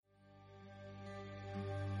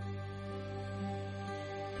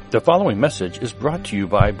The following message is brought to you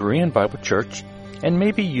by Berean Bible Church and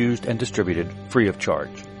may be used and distributed free of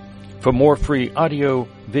charge. For more free audio,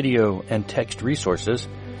 video, and text resources,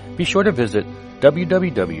 be sure to visit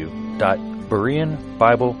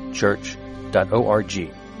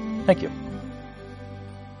www.bereanbiblechurch.org. Thank you.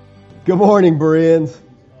 Good morning, Bereans.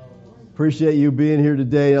 Appreciate you being here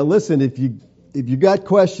today. Now listen, if you got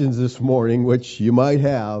questions this morning, which you might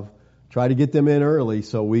have, try to get them in early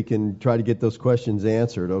so we can try to get those questions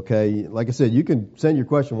answered, okay? Like I said, you can send your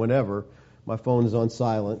question whenever. My phone is on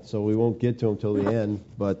silent, so we won't get to them till the end.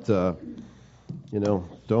 But,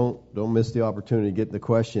 don't miss the opportunity to get the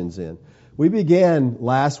questions in. We began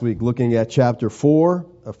last week looking at chapter 4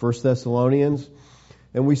 of 1 Thessalonians,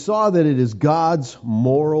 and we saw that it is God's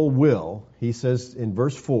moral will. He says in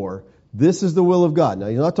verse 4, this is the will of God. Now,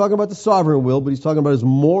 he's not talking about the sovereign will, but he's talking about his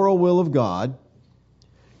moral will of God.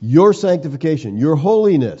 Your sanctification, your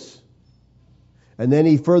holiness. And then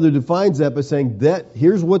he further defines that by saying that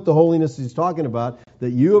here's what the holiness he's talking about, that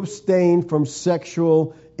you abstain from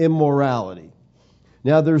sexual immorality.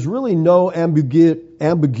 Now, there's really no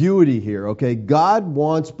ambiguity here, okay? God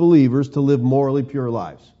wants believers to live morally pure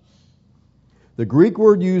lives. The Greek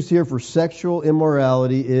word used here for sexual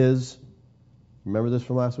immorality is, remember this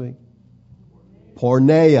from last week?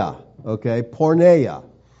 Porneia, okay? Porneia.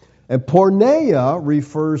 And porneia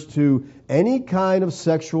refers to any kind of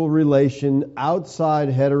sexual relation outside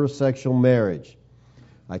heterosexual marriage.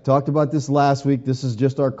 I talked about this last week. This is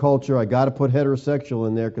just our culture. I got to put heterosexual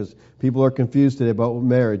in there because people are confused today about what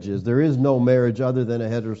marriage is. There is no marriage other than a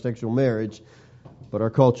heterosexual marriage, but our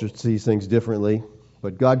culture sees things differently.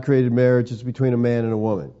 But God created marriage. It's between a man and a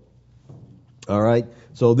woman. All right?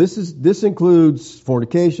 So this includes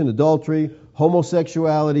fornication, adultery,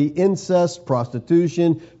 homosexuality, incest,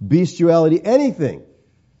 prostitution, bestiality, anything.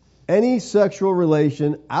 Any sexual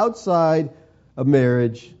relation outside of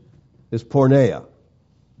marriage is porneia.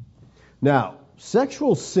 Now,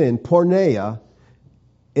 sexual sin, porneia,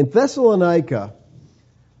 in Thessalonica,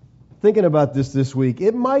 thinking about this week,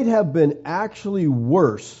 it might have been actually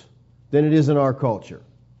worse than it is in our culture.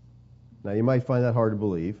 Now, you might find that hard to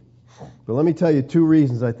believe, but let me tell you two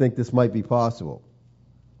reasons I think this might be possible.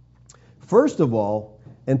 First of all,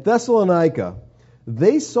 in Thessalonica,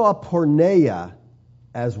 they saw porneia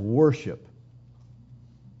as worship.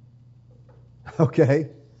 Okay?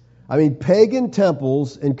 I mean, pagan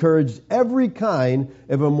temples encouraged every kind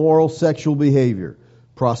of immoral sexual behavior.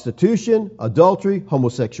 Prostitution, adultery,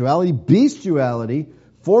 homosexuality, bestiality,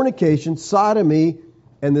 fornication, sodomy,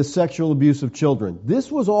 and the sexual abuse of children. This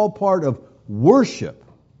was all part of worship.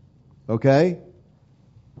 Okay?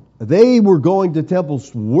 They were going to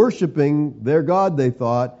temples worshiping their God, they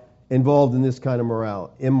thought, involved in this kind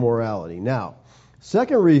of immorality. Now,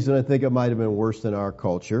 second reason I think it might have been worse than our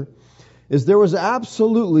culture is there was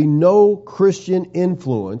absolutely no Christian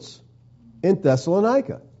influence in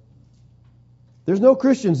Thessalonica. There's no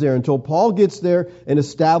Christians there until Paul gets there and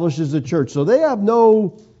establishes a church. So they have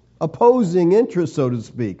no opposing interest, so to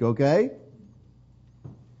speak, okay?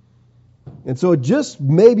 And so it just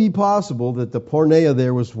may be possible that the porneia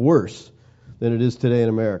there was worse than it is today in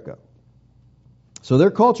America. So their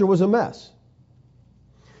culture was a mess.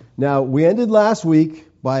 Now, we ended last week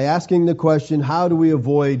by asking the question, how do we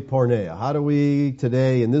avoid porneia? How do we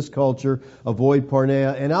today in this culture avoid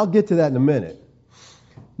porneia? And I'll get to that in a minute.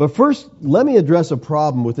 But first, let me address a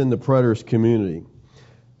problem within the preterist community.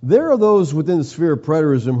 There are those within the sphere of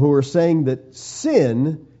preterism who are saying that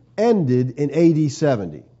sin ended in AD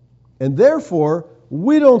 70. And therefore,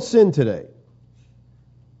 we don't sin today.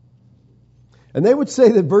 And they would say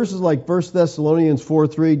that verses like 1 Thessalonians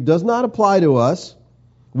 4:3 does not apply to us.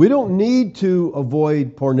 We don't need to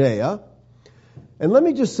avoid porneia. And let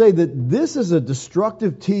me just say that this is a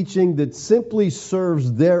destructive teaching that simply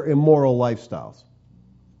serves their immoral lifestyles.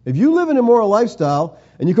 If you live an immoral lifestyle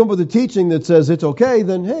and you come up with a teaching that says it's okay,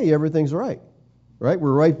 then hey, everything's right. Right?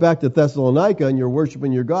 We're right back to Thessalonica and you're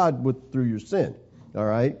worshiping your God through your sin. All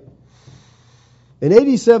right? In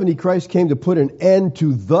AD 70, Christ came to put an end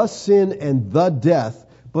to the sin and the death,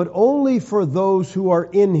 but only for those who are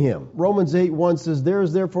in Him. Romans 8:1 says, there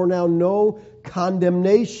is therefore now no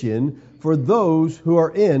condemnation for those who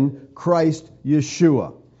are in Christ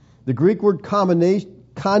Yeshua. The Greek word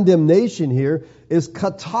condemnation here is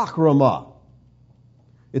katakrama.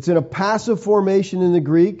 It's in a passive formation in the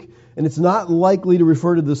Greek, and it's not likely to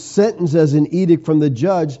refer to the sentence as an edict from the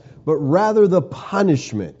judge, but rather the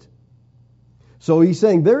punishment. So he's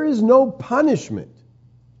saying there is no punishment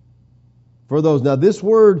for those. Now this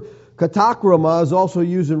word katakrama is also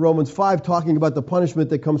used in Romans 5 talking about the punishment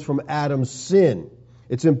that comes from Adam's sin.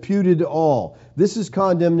 It's imputed to all. This is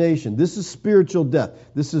condemnation. This is spiritual death.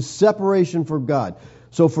 This is separation from God.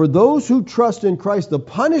 So for those who trust in Christ, the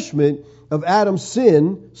punishment of Adam's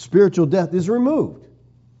sin, spiritual death, is removed.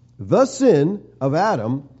 The sin of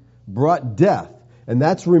Adam brought death. And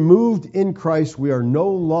that's removed in Christ. We are no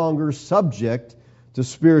longer subject to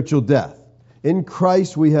spiritual death. In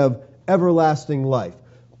Christ we have everlasting life.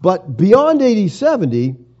 But beyond AD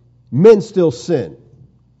 70, men still sin.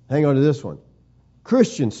 Hang on to this one.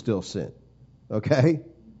 Christians still sin. Okay?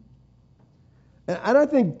 And I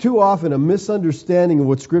think too often a misunderstanding of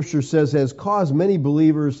what Scripture says has caused many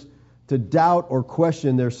believers to doubt or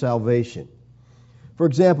question their salvation. For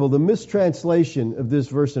example, the mistranslation of this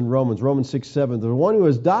verse in Romans 6:7, the one who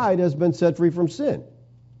has died has been set free from sin.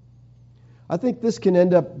 I think this can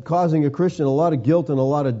end up causing a Christian a lot of guilt and a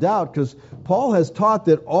lot of doubt, because Paul has taught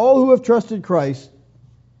that all who have trusted Christ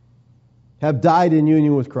have died in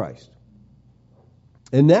union with Christ.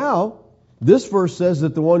 And now, this verse says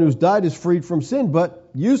that the one who's died is freed from sin, but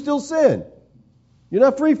you still sin. You're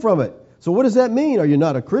not free from it. So what does that mean? Are you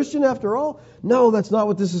not a Christian after all? No, that's not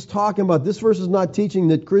what this is talking about. This verse is not teaching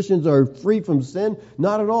that Christians are free from sin.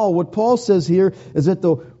 Not at all. What Paul says here is that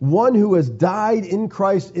the one who has died in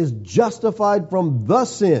Christ is justified from the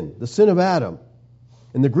sin of Adam.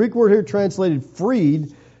 And the Greek word here translated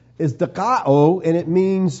freed is dakao, and it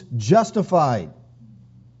means justified.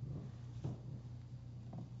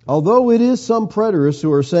 Although it is some preterists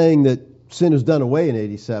who are saying that sin is done away in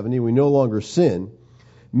AD 70, we no longer sin,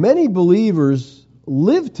 many believers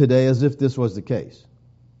live today as if this was the case.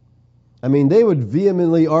 I mean, they would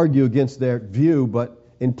vehemently argue against their view, but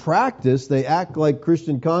in practice, they act like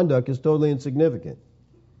Christian conduct is totally insignificant.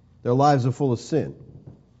 Their lives are full of sin.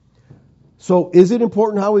 So, is it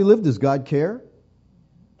important how we live? Does God care?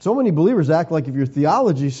 So many believers act like if your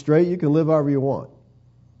theology is straight, you can live however you want.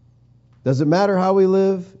 Does it matter how we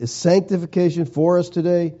live? Is sanctification for us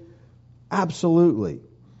today? Absolutely.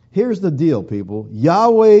 Here's the deal, people.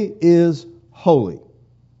 Yahweh is holy.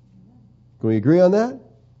 Can we agree on that?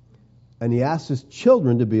 And He asks His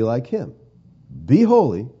children to be like Him. Be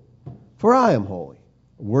holy, for I am holy.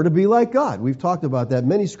 We're to be like God. We've talked about that.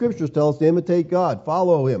 Many scriptures tell us to imitate God,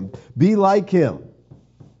 follow Him, be like Him.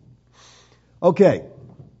 Okay.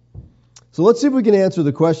 So let's see if we can answer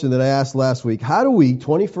the question that I asked last week. How do we,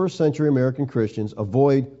 21st century American Christians,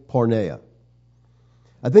 avoid porneia?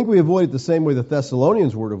 I think we avoid it the same way the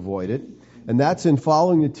Thessalonians were to avoid it, and that's in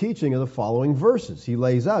following the teaching of the following verses. He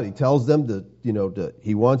lays out, he tells them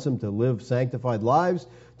he wants them to live sanctified lives,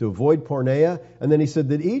 to avoid porneia, and then he said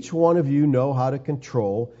that each one of you know how to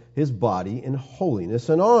control his body in holiness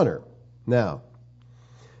and honor. Now,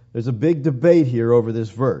 there's a big debate here over this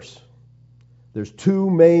verse. There's two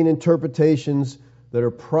main interpretations that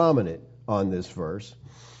are prominent on this verse.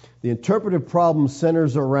 The interpretive problem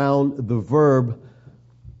centers around the verb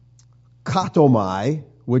katomai,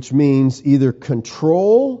 which means either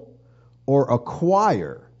control or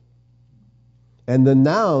acquire, and the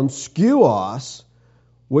noun skuos,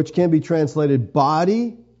 which can be translated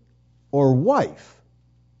body or wife.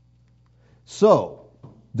 So,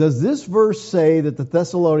 does this verse say that the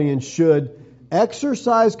Thessalonians should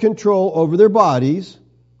exercise control over their bodies?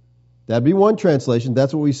 That'd be one translation.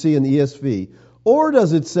 That's what we see in the ESV. Or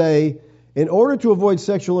does it say, in order to avoid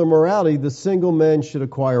sexual immorality, the single men should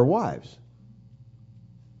acquire wives?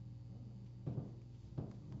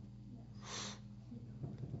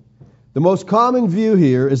 The most common view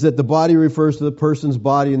here is that the body refers to the person's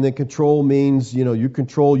body, and then control means, you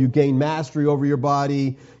control, you gain mastery over your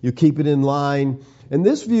body, you keep it in line. And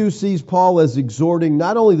this view sees Paul as exhorting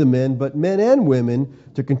not only the men, but men and women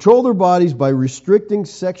to control their bodies by restricting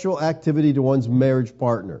sexual activity to one's marriage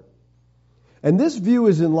partner. And this view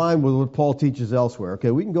is in line with what Paul teaches elsewhere.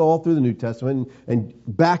 Okay, we can go all through the New Testament and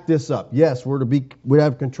back this up. Yes, we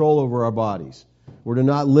have control over our bodies. We're to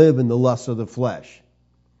not live in the lusts of the flesh.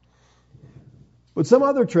 But some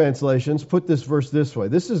other translations put this verse this way.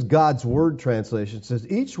 This is God's Word translation. It says,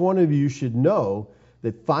 each one of you should know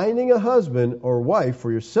that finding a husband or wife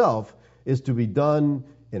for yourself is to be done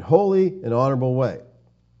in holy and honorable way.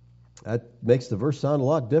 That makes the verse sound a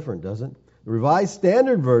lot different, doesn't it? The Revised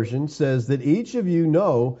Standard Version says that each of you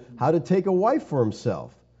know how to take a wife for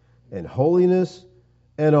himself in holiness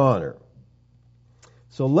and honor.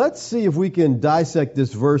 So let's see if we can dissect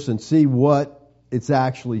this verse and see what it's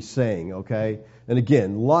actually saying, okay? And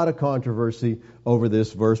again, a lot of controversy over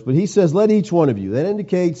this verse, but he says, let each one of you. That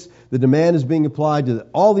indicates the demand is being applied to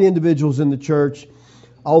all the individuals in the church.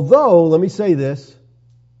 Although, let me say this,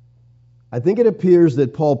 I think it appears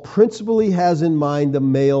that Paul principally has in mind the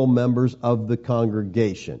male members of the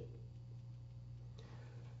congregation.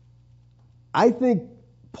 I think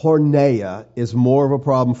porneia is more of a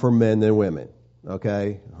problem for men than women.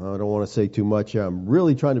 Okay? I don't want to say too much here. I'm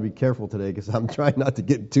really trying to be careful today because I'm trying not to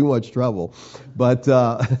get in too much trouble. But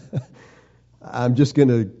we're just going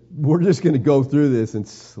to go through this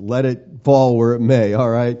and let it fall where it may, all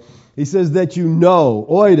right? He says that you know,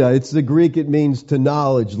 oida, it's the Greek, it means to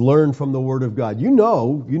knowledge, learn from the Word of God. You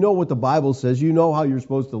know what the Bible says, you know how you're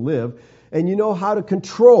supposed to live, and you know how to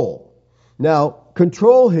control. Now,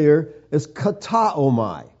 control here is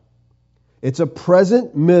kataomai. It's a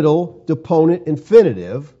present, middle, deponent,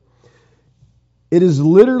 infinitive. It is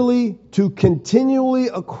literally to continually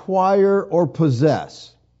acquire or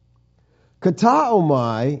possess.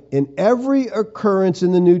 Kataomai, in every occurrence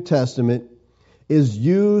in the New Testament, is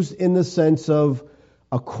used in the sense of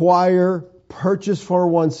acquire, purchase for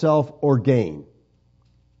oneself, or gain.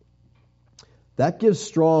 That gives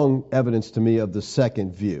strong evidence to me of the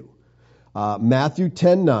second view. Matthew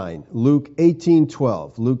 10:9, Luke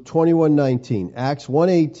 18:12, Luke 21:19, Acts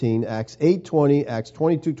 1:18, Acts 8:20, Acts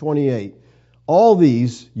 22:28. All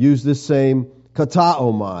these use this same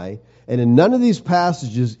kataomai, and in none of these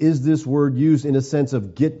passages is this word used in a sense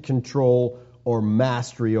of get control or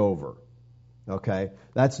mastery over. Okay?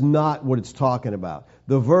 That's not what it's talking about.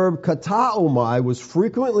 The verb kataomai was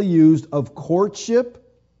frequently used of courtship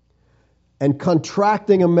and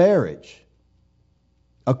contracting a marriage.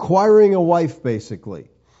 Acquiring a wife,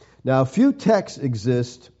 basically. Now, a few texts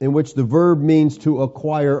exist in which the verb means to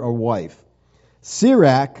acquire a wife.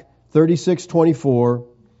 Sirach 36:24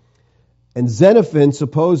 and Xenophon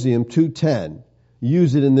Symposium 2:10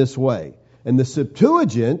 use it in this way. And the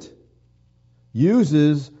Septuagint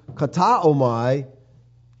uses kataomai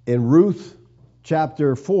in Ruth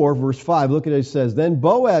chapter 4, verse 5. Look at it, it says, Then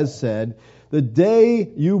Boaz said, The day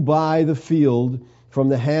you buy the field from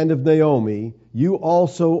the hand of Naomi, you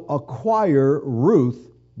also acquire Ruth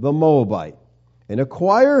the Moabite. And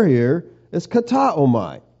acquire here is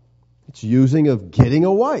kataomai. It's using of getting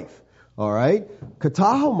a wife. All right?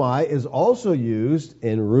 Kataomai is also used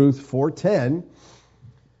in Ruth 4:10.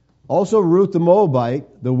 Also Ruth the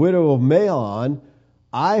Moabite, the widow of Mahlon,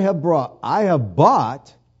 I have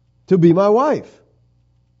bought to be my wife.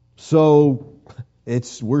 So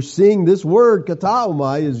we're seeing this word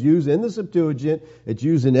kataomai is used in the Septuagint. It's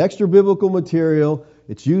used in extra biblical material.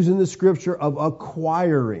 It's used in the scripture of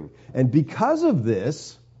acquiring. And because of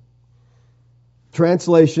this,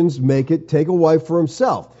 translations make it take a wife for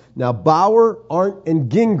himself. Now, Bauer, Arndt, and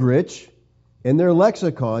Gingrich, in their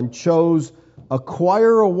lexicon, chose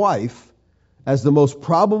acquire a wife as the most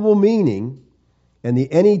probable meaning, and the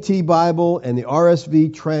NET Bible and the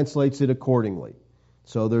RSV translates it accordingly.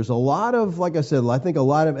 So there's a lot of, like I said, I think a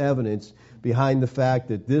lot of evidence behind the fact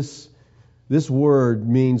that this word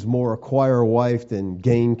means more acquire a wife than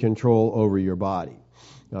gain control over your body.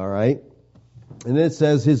 All right? And then it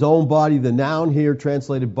says his own body. The noun here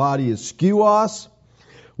translated body is skuos,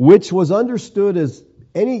 which was understood as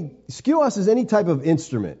skuos is any type of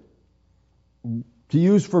instrument to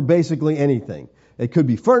use for basically anything. It could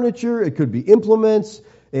be furniture, it could be implements.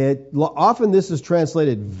 Often this is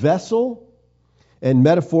translated vessel, and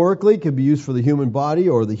metaphorically could be used for the human body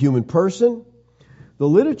or the human person. The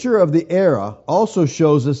literature of the era also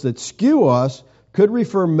shows us that skuos could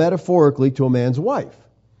refer metaphorically to a man's wife.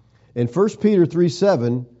 In 1 Peter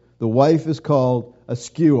 3:7, the wife is called a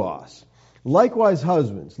skuos. Likewise,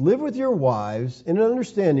 husbands, live with your wives in an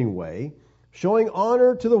understanding way, showing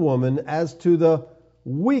honor to the woman as to the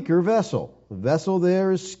weaker vessel. The vessel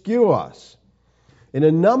there is skuos. In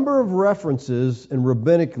a number of references in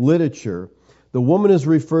rabbinic literature, the woman is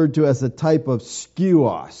referred to as a type of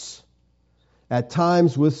skuos, at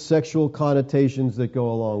times with sexual connotations that go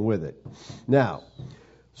along with it. Now,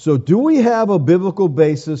 so do we have a biblical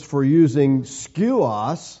basis for using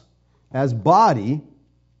skuos as body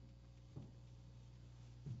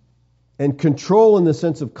and control in the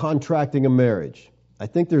sense of contracting a marriage? I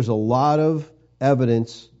think there's a lot of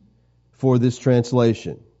evidence for this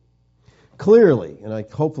translation. Clearly, and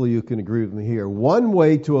hopefully you can agree with me here, one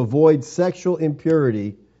way to avoid sexual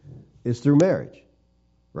impurity is through marriage,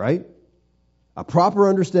 right? A proper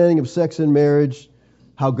understanding of sex and marriage,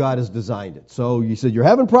 how God has designed it. So you said you're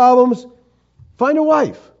having problems, find a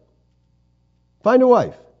wife. Find a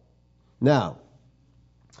wife. Now,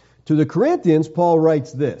 to the Corinthians, Paul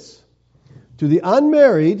writes this: To the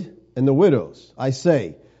unmarried and the widows, I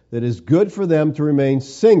say that it is good for them to remain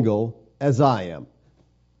single as I am.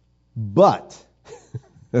 But,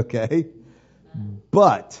 okay,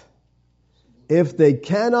 but if they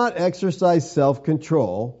cannot exercise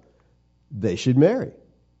self-control, they should marry.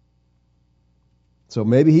 So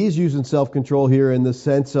maybe he's using self-control here in the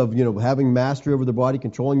sense of, having mastery over their body,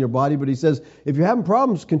 controlling their body. But he says, if you're having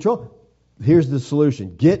problems, here's the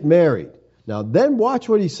solution. Get married. Now, then watch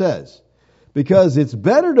what he says. Because it's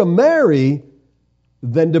better to marry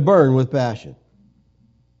than to burn with passion.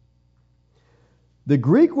 The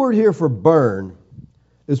Greek word here for burn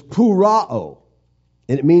is purao.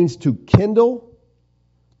 And it means to kindle,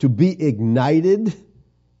 to be ignited,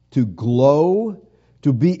 to glow,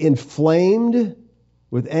 to be inflamed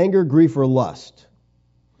with anger, grief, or lust.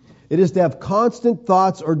 It is to have constant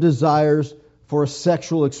thoughts or desires for a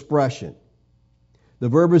sexual expression. The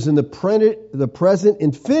verb is in the present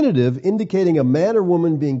infinitive, indicating a man or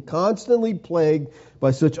woman being constantly plagued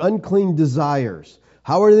by such unclean desires.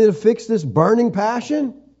 How are they to fix this burning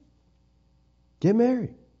passion? Get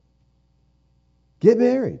married. Get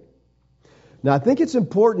married. Now, I think it's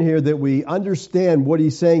important here that we understand what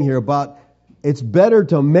he's saying here about it's better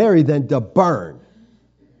to marry than to burn.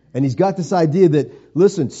 And he's got this idea that,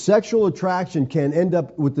 listen, sexual attraction can end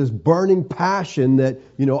up with this burning passion that,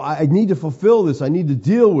 I need to fulfill this, I need to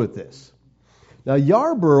deal with this. Now,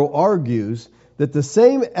 Yarborough argues that the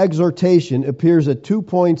same exhortation appears at 2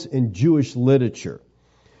 points in Jewish literature.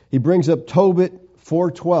 He brings up Tobit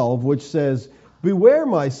 4:12, which says, "Beware,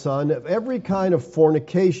 my son, of every kind of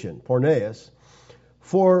fornication," porneia,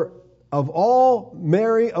 "for of all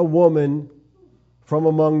marry a woman from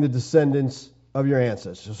among the descendants of your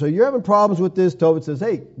ancestors." So you're having problems with this. Tobit says,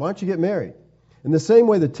 hey, why don't you get married? In the same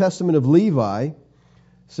way, the Testament of Levi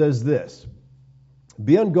says this,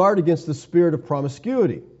 "Be on guard against the spirit of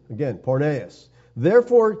promiscuity." Again, porneia.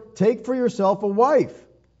 "Therefore, take for yourself a wife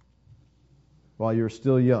while you're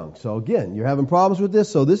still young." So again, you're having problems with this.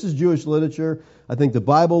 So this is Jewish literature. I think the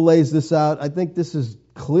Bible lays this out. I think this is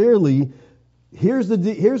clearly, here's the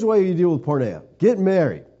way you deal with porneia. Get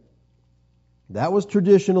married. That was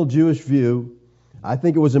traditional Jewish view. I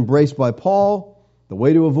think it was embraced by Paul. The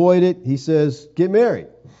way to avoid it, he says, get married.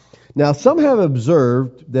 Now, some have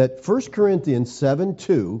observed that 1 Corinthians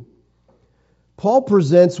 7:2, Paul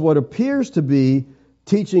presents what appears to be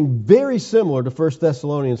teaching very similar to 1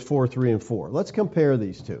 Thessalonians 4:3 and 4. Let's compare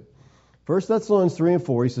these two. 1 Thessalonians 3 and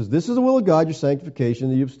 4, he says, "This is the will of God, your sanctification,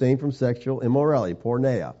 that you abstain from sexual immorality,"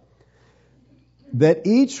 porneia. "That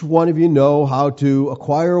each one of you know how to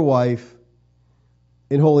acquire a wife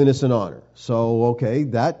in holiness and honor." So, okay,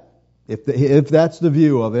 if that's the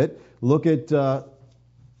view of it, look at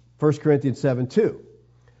 1 Corinthians 7:2.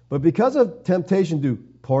 "But because of temptation to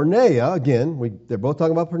porneia," again, they're both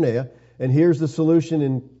talking about porneia, and here's the solution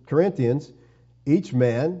in Corinthians, "each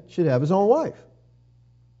man should have his own wife,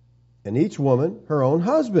 and each woman her own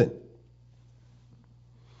husband."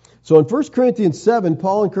 So in 1 Corinthians 7,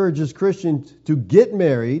 Paul encourages Christians to get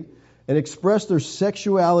married and express their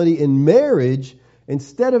sexuality in marriage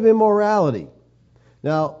instead of immorality.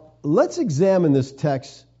 Now, let's examine this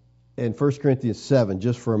text in 1 Corinthians 7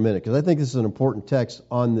 just for a minute, because I think this is an important text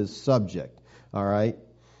on this subject. All right?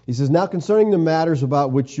 He says, "Now concerning the matters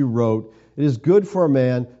about which you wrote, it is good for a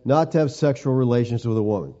man not to have sexual relations with a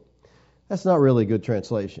woman." That's not really a good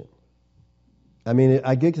translation. I mean,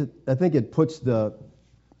 I think it puts the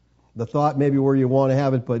thought maybe where you want to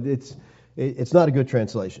have it, but it's not a good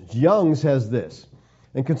translation. Young's has this: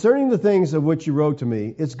 "And concerning the things of which you wrote to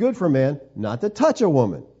me, it's good for a man not to touch a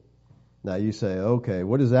woman." Now you say, okay,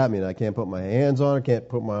 what does that mean? I can't put my hands on her, can't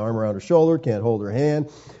put my arm around her shoulder, can't hold her hand.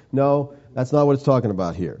 No, that's not what it's talking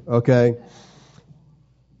about here, okay?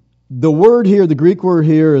 The word here, the Greek word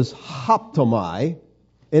here is haptomai,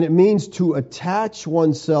 and it means to attach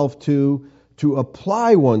oneself to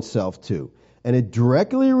apply oneself to. And it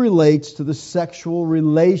directly relates to the sexual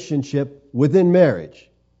relationship within marriage.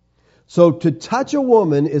 So to touch a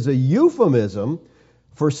woman is a euphemism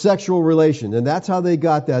for sexual relation. And that's how they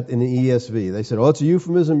got that in the ESV. They said, oh, it's a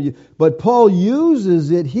euphemism. But Paul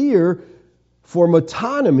uses it here for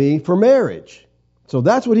metonymy, for marriage. So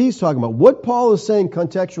that's what he's talking about. What Paul is saying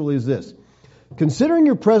contextually is this: considering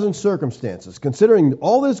your present circumstances, considering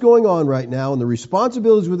all that's going on right now and the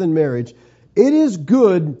responsibilities within marriage, it is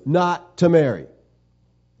good not to marry.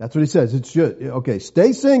 That's what he says. It's good. Okay,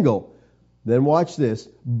 stay single. Then watch this.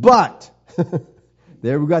 But,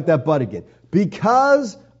 there we got that but again.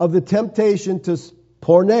 Because of the temptation to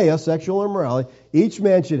porneia, sexual immorality, each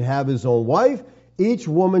man should have his own wife, each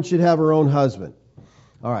woman should have her own husband.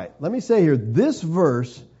 All right, let me say here, this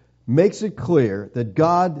verse makes it clear that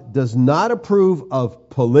God does not approve of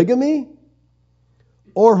polygamy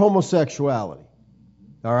or homosexuality.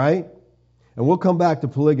 All right? And we'll come back to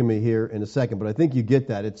polygamy here in a second, but I think you get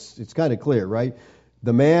that. It's kind of clear, right?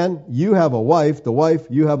 The man, you have a wife. The wife,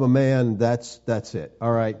 you have a man. That's it.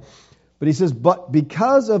 All right. But he says, but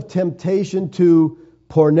because of temptation to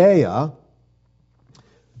Porneia,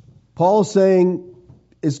 Paul's saying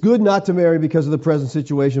it's good not to marry because of the present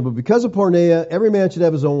situation, but because of Porneia, every man should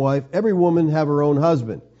have his own wife, every woman have her own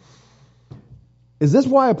husband. Is this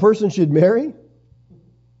why a person should marry?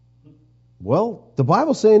 Well, the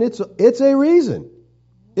Bible's saying it's a reason.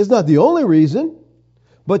 It's not the only reason,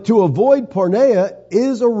 but to avoid Porneia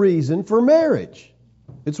is a reason for marriage.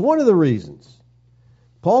 It's one of the reasons.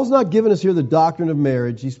 Paul's not giving us here the doctrine of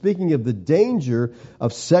marriage. He's speaking of the danger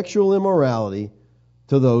of sexual immorality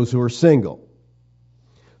to those who are single.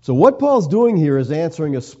 So what Paul's doing here is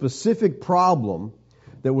answering a specific problem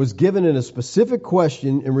that was given in a specific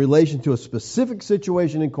question in relation to a specific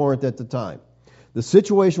situation in Corinth at the time. The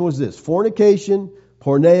situation was this: fornication,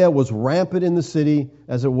 porneia was rampant in the city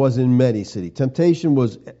as it was in many cities. Temptation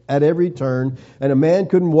was at every turn, and a man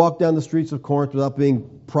couldn't walk down the streets of Corinth without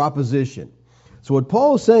being propositioned. So what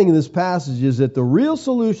Paul is saying in this passage is that the real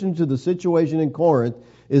solution to the situation in Corinth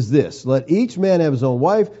is this: let each man have his own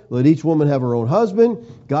wife, let each woman have her own husband.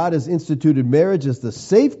 God has instituted marriage as the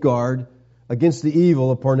safeguard against the evil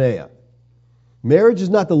of porneia. Marriage is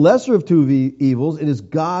not the lesser of two evils, it is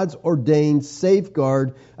God's ordained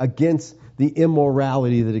safeguard against the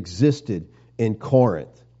immorality that existed in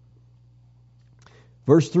Corinth.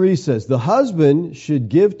 Verse 3 says, the husband should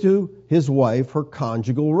give to his wife her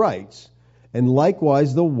conjugal rights, and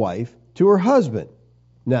likewise the wife to her husband.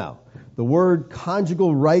 Now, the word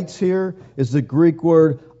conjugal rights here is the Greek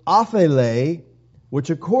word aphele, which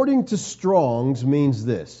according to Strong's means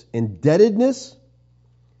this: indebtedness,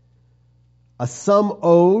 a sum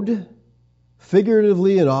owed,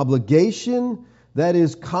 figuratively an obligation, that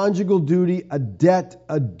is conjugal duty, a debt,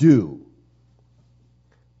 a due.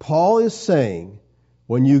 Paul is saying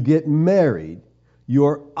when you get married,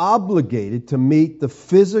 you're obligated to meet the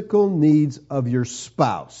physical needs of your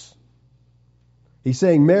spouse. He's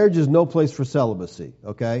saying marriage is no place for celibacy,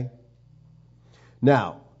 okay?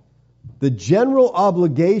 Now, the general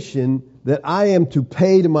obligation that I am to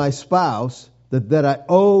pay to my spouse, that I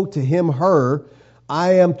owe to him, her,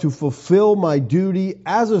 I am to fulfill my duty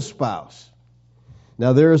as a spouse.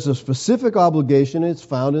 Now, there is a specific obligation, and it's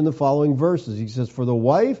found in the following verses. He says, for the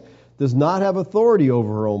wife does not have authority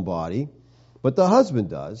over her own body, but the husband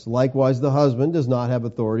does. Likewise, the husband does not have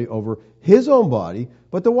authority over his own body,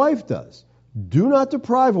 but the wife does. Do not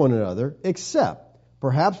deprive one another, except,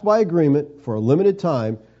 perhaps by agreement, for a limited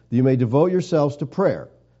time, that you may devote yourselves to prayer.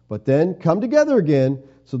 But then come together again,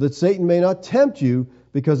 so that Satan may not tempt you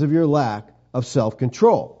because of your lack of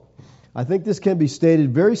self-control. I think this can be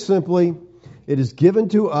stated very simply. It is given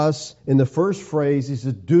to us in the first phrase. He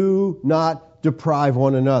says, do not deprive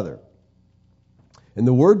one another. And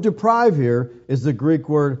the word deprive here is the Greek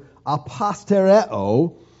word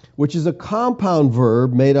apostereo, which is a compound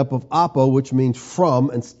verb made up of apo, which means from,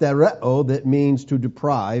 and stereo, that means to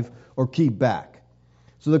deprive or keep back.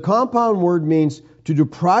 So the compound word means to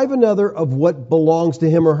deprive another of what belongs to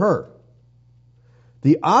him or her.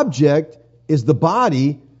 The object is the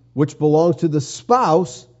body, which belongs to the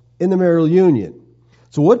spouse in the marital union.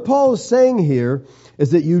 So what Paul is saying here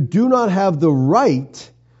is that you do not have the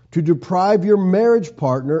right to deprive your marriage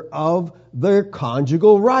partner of their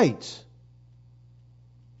conjugal rights.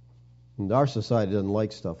 And our society doesn't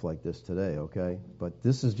like stuff like this today, okay? But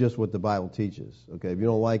this is just what the Bible teaches, okay? If you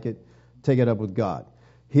don't like it, take it up with God.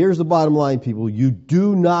 Here's the bottom line, people. You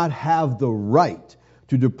do not have the right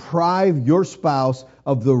to deprive your spouse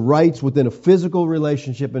of the rights within a physical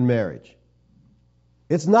relationship in marriage.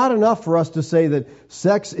 It's not enough for us to say that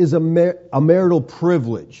sex is a marital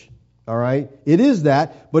privilege, all right? It is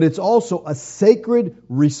that, but it's also a sacred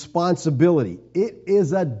responsibility. It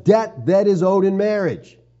is a debt that is owed in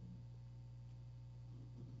marriage.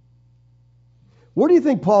 Where do you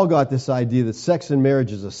think Paul got this idea that sex in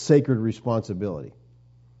marriage is a sacred responsibility?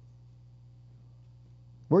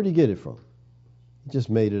 Where did he get it from? He just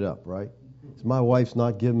made it up, right? So my wife's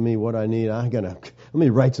not giving me what I need. Let me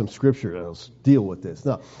write some scripture and I'll deal with this.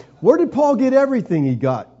 Now, where did Paul get everything he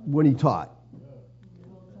got when he taught?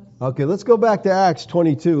 Okay, let's go back to Acts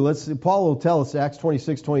 22. Paul will tell us, Acts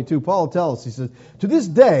 26:22. Paul will tell us, he says, to this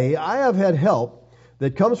day I have had help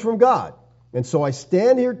that comes from God. And so I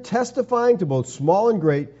stand here testifying to both small and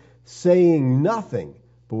great, saying nothing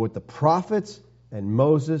but what the prophets and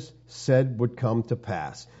Moses said would come to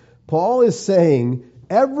pass. Paul is saying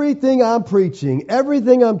everything I'm preaching,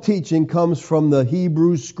 everything I'm teaching comes from the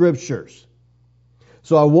Hebrew Scriptures.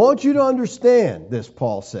 So I want you to understand this,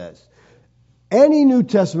 Paul says. Any New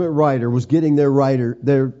Testament writer was getting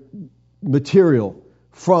their material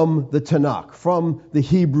from the Tanakh, from the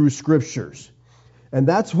Hebrew Scriptures. And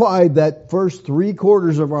that's why that first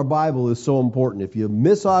 3/4 of our Bible is so important. If you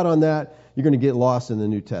miss out on that, you're going to get lost in the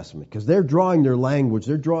New Testament, because they're drawing their language,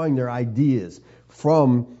 they're drawing their ideas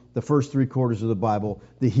from the first 3/4 of the Bible,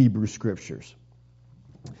 the Hebrew Scriptures.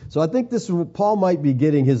 So I think this is what Paul might be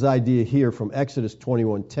getting his idea here from Exodus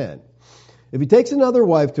 21:10. If he takes another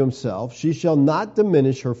wife to himself, she shall not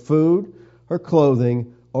diminish her food, her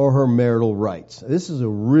clothing, or her marital rights. This is a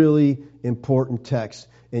really important text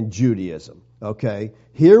in Judaism. Okay?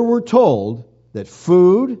 Here we're told that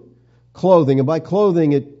food, clothing, and by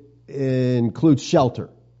clothing it includes shelter.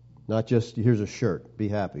 Not just, here's a shirt, be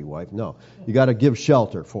happy, wife. No, you got to give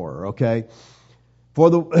shelter for her, okay?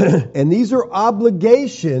 And these are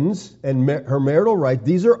obligations, and her marital right,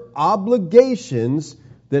 these are obligations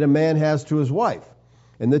that a man has to his wife.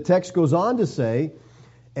 And the text goes on to say,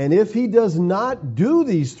 and if he does not do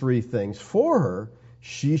these 3 things for her,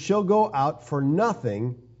 she shall go out for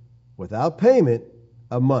nothing without payment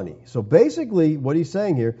of money. So basically, what he's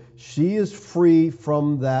saying here, she is free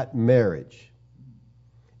from that marriage.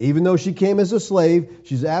 Even though she came as a slave,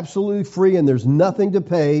 she's absolutely free and there's nothing to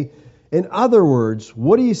pay. In other words,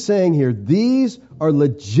 what are you saying here? These are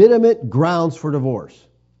legitimate grounds for divorce.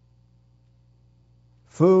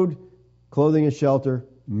 Food, clothing and shelter,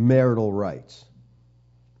 marital rights.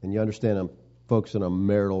 And you understand I'm focusing on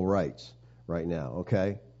marital rights right now,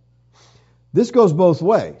 okay? This goes both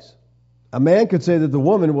ways. A man could say that the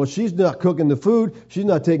woman, well, she's not cooking the food, she's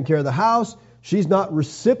not taking care of the house, she's not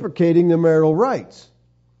reciprocating the marital rights.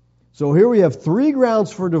 So here we have 3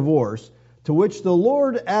 grounds for divorce, to which the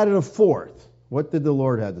Lord added a 4th. What did the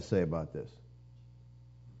Lord have to say about this?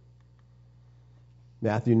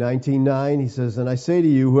 Matthew 19:9, he says, and I say to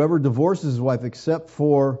you, whoever divorces his wife except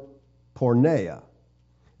for Porneia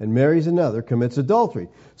and marries another commits adultery.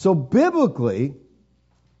 So biblically,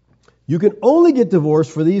 you can only get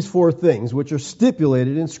divorced for these 4 things, which are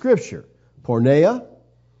stipulated in Scripture. Porneia,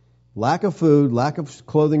 lack of food, lack of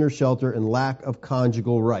clothing or shelter, and lack of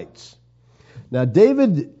conjugal rights. Now,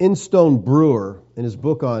 David Instone Brewer, in his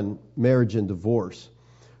book on marriage and divorce,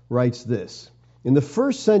 writes this. In the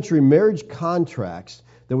first century marriage contracts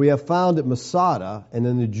that we have found at Masada and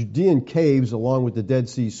in the Judean caves along with the Dead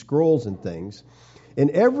Sea Scrolls and things, in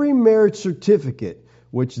every marriage certificate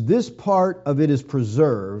which this part of it is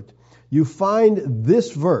preserved, you find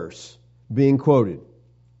this verse being quoted.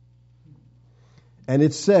 And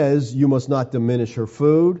it says, you must not diminish her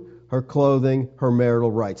food, her clothing, her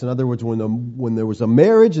marital rights. In other words, when there was a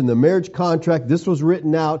marriage and the marriage contract, this was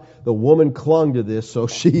written out, the woman clung to this. So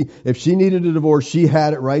if she needed a divorce, she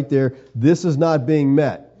had it right there. This is not being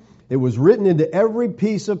met. It was written into every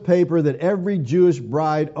piece of paper that every Jewish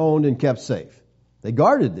bride owned and kept safe. They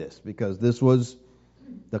guarded this because this was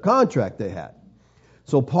the contract they had.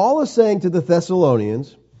 So Paul is saying to the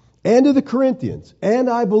Thessalonians and to the Corinthians, and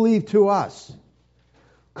I believe to us,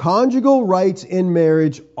 conjugal rights in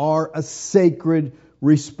marriage are a sacred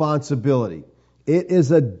responsibility. It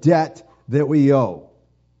is a debt that we owe.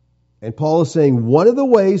 And Paul is saying one of the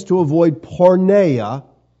ways to avoid porneia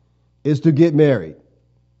is to get married.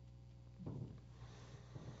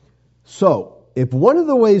 So, if one of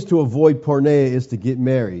the ways to avoid porneia is to get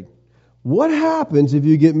married, what happens if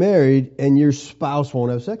you get married and your spouse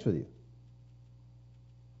won't have sex with you?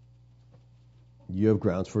 You have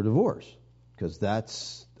grounds for divorce. Because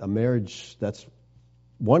that's a marriage, that's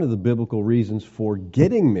one of the biblical reasons for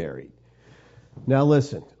getting married. Now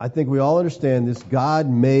listen, I think we all understand this. God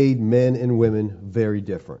made men and women very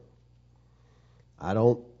different. I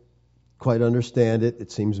don't quite understand it.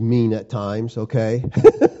 It seems mean at times, okay?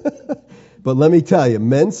 But let me tell you,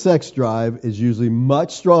 men's sex drive is usually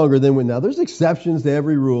much stronger than women. Now there's exceptions to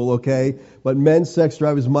every rule, okay? But men's sex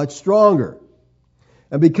drive is much stronger.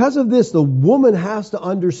 And because of this, the woman has to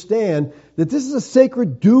understand that this is a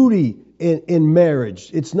sacred duty in marriage.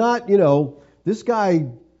 It's not, this guy,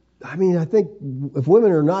 I think if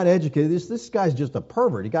women are not educated, this guy's just a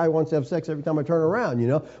pervert. A guy who wants to have sex every time I turn around,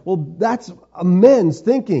 Well, that's a men's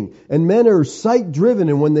thinking. And men are sight-driven,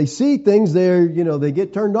 and when they see things, they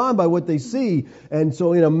get turned on by what they see. And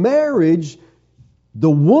so in a marriage, the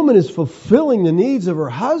woman is fulfilling the needs of her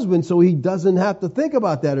husband so he doesn't have to think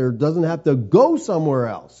about that or doesn't have to go somewhere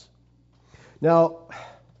else. Now,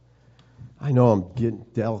 I know I'm getting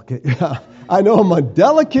delicate. I know I'm on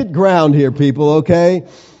delicate ground here, people, okay?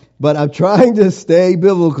 But I'm trying to stay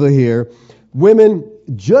biblical here. Women,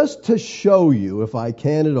 just to show you, if I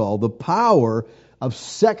can at all, the power of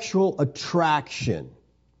sexual attraction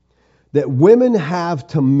that women have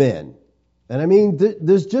to men. And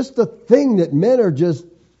there's just a thing that men are just,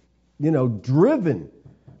 driven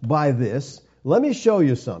by this. Let me show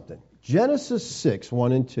you something. Genesis 6,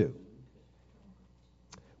 1 and 2.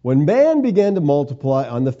 When man began to multiply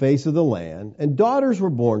on the face of the land, and daughters were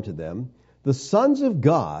born to them, the sons of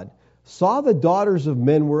God saw the daughters of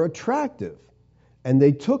men were attractive, and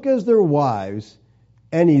they took as their wives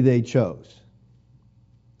any they chose.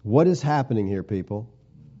 What is happening here, people?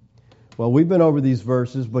 Well, we've been over these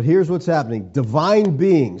verses, but here's what's happening. Divine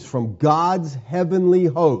beings from God's heavenly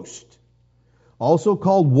host, also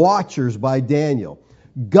called watchers by Daniel.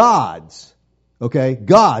 Gods, okay?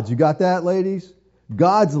 Gods, you got that, ladies?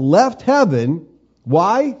 Gods left heaven.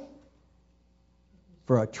 Why?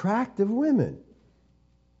 For attractive women.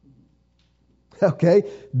 Okay?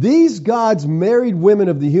 These gods married women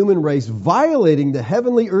of the human race, violating the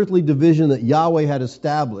heavenly earthly division that Yahweh had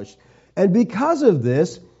established. And because of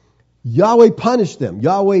this, Yahweh punished them.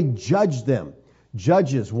 Yahweh judged them.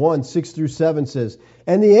 Judges 1:6-7 says,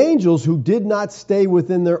 "And the angels who did not stay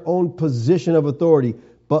within their own position of authority,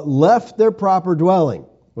 but left their proper dwelling,"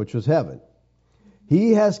 which was heaven,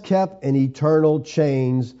 "he has kept in eternal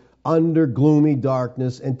chains under gloomy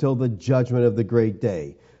darkness until the judgment of the great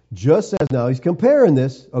day." Just as now, he's comparing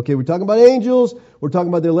this. Okay, we're talking about angels, we're talking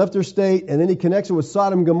about they left their state, and then he connects it with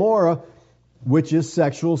Sodom and Gomorrah, which is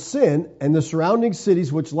sexual sin, and the surrounding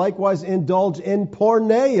cities, which likewise indulge in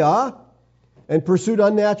porneia and pursued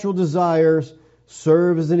unnatural desires,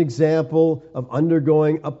 serve as an example of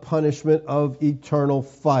undergoing a punishment of eternal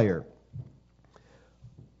fire.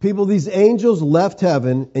 People, these angels left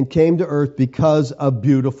heaven and came to earth because of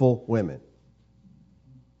beautiful women.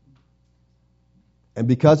 And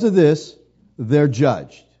because of this, they're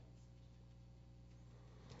judged.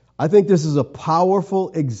 I think this is a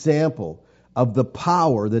powerful example of the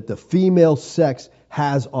power that the female sex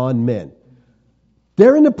has on men.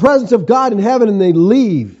 They're in the presence of God in heaven and they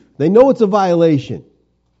leave. They know it's a violation.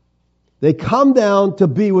 They come down to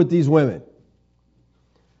be with these women.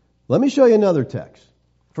 Let me show you another text.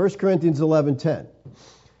 1 Corinthians 11:10.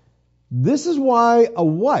 This is why a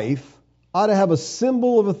wife ought to have a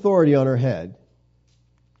symbol of authority on her head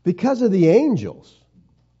because of the angels.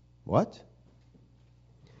 What?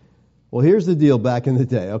 Well, here's the deal back in the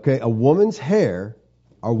day, okay? A woman's hair,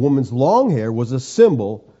 a woman's long hair, was a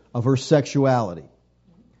symbol of her sexuality.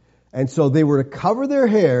 And so they were to cover their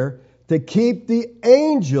hair to keep the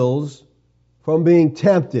angels from being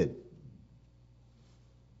tempted.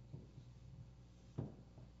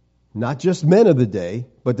 Not just men of the day,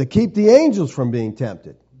 but to keep the angels from being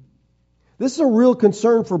tempted. This is a real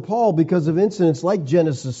concern for Paul because of incidents like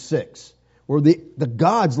Genesis 6, where the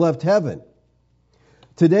gods left heaven.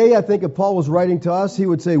 Today, I think if Paul was writing to us, he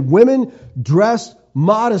would say, women, dress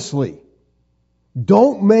modestly.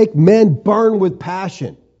 Don't make men burn with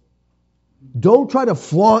passion. Don't try to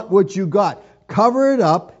flaunt what you got. Cover it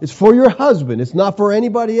up. It's for your husband. It's not for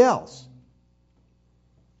anybody else.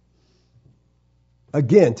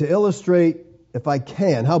 Again, to illustrate, if I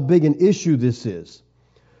can, how big an issue this is.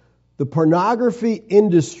 The pornography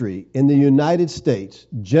industry in the United States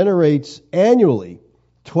generates annually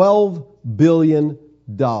 $12 billion.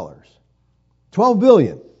 $12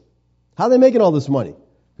 billion. How are they making all this money?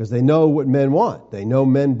 Because they know what men want. They know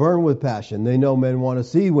men burn with passion. They know men want to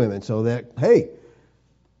see women. So that, hey,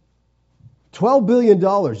 $12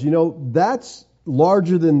 billion, that's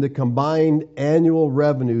larger than the combined annual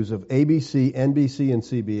revenues of ABC, NBC, and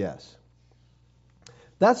CBS.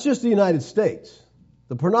 That's just the United States.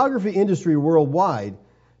 The pornography industry worldwide,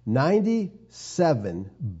 $97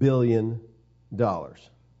 billion.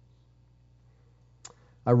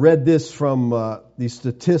 I read this from these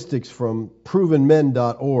statistics from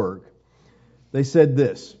provenmen.org. They said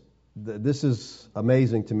this. This is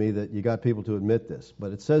amazing to me that you got people to admit this.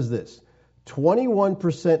 But it says this.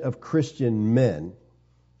 21% of Christian men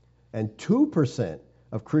and 2%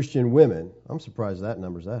 of Christian women, I'm surprised that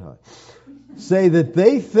number's that high, say that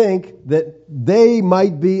they think that they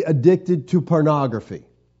might be addicted to pornography.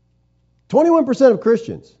 21% of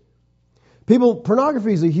Christians. People,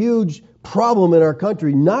 pornography is a huge problem in our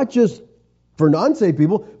country, not just for unsaved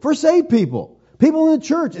people, for saved people. People in the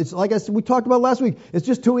church, it's like I said, we talked about last week, it's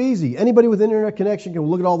just too easy. Anybody with internet connection can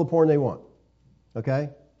look at all the porn they want. Okay?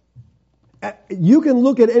 You can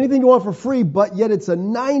look at anything you want for free, but yet it's a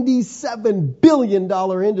 $97 billion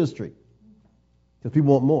industry. Because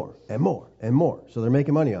people want more and more and more. So they're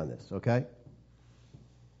making money on this, okay?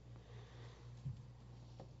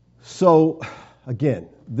 So, again,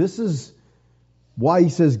 this is why he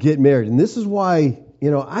says get married. And this is why,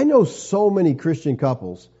 I know so many Christian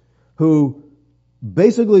couples who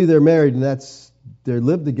basically they're married and they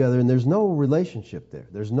live together and there's no relationship there.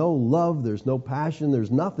 There's no love, there's no passion, there's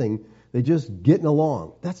nothing. They're just getting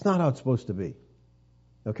along. That's not how it's supposed to be.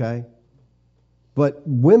 Okay? But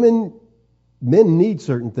women, men need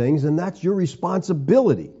certain things, and that's your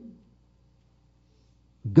responsibility.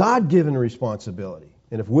 God-given responsibility.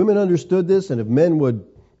 And if women understood this, and if men would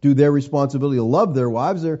do their responsibility to love their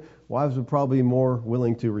wives would probably be more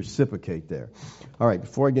willing to reciprocate there. All right,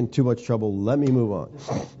 before I get in too much trouble, let me move on.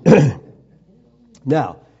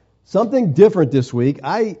 Now, something different this week.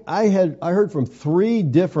 I heard from 3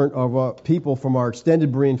 different people from our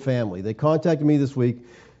extended Berean family. They contacted me this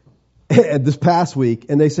past week,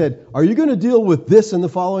 and they said, "Are you going to deal with this in the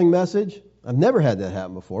following message?" I've never had that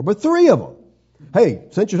happen before, but 3 of them. "Hey,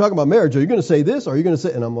 since you're talking about marriage, are you going to say this? Or are you going to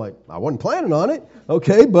say?" And I'm like, I wasn't planning on it.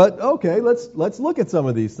 Okay, let's look at some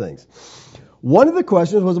of these things. One of the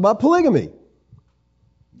questions was about polygamy.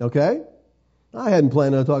 Okay? I hadn't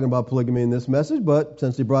planned on talking about polygamy in this message, but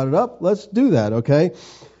since he brought it up, let's do that, okay?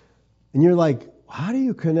 And you're like, how do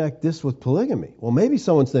you connect this with polygamy? Well, maybe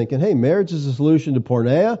someone's thinking, hey, marriage is the solution to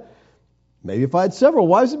porneia. Maybe if I had several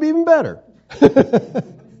wives, it'd be even better.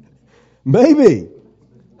 Maybe.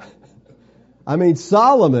 I mean,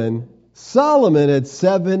 Solomon had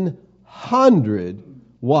 700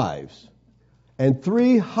 wives and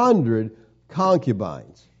 300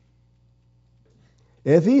 concubines.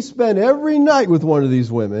 If he spent every night with one of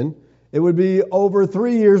these women, it would be over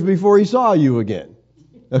 3 years before he saw you again.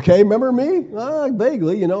 Okay, remember me?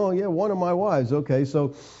 Vaguely, one of my wives. Okay,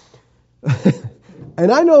 so,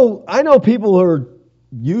 and I know people who are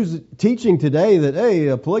teaching today that,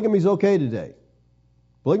 hey, polygamy's okay today.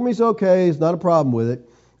 Polygamy's okay, it's not a problem with it.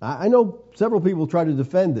 I know several people try to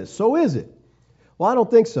defend this. So is it? Well, I don't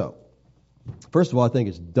think so. First of all, I think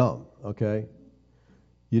it's dumb, okay?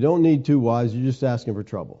 You don't need 2 wives, you're just asking for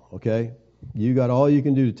trouble, okay? You got all you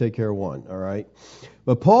can do to take care of one, all right?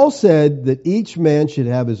 But Paul said that each man should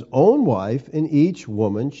have his own wife and each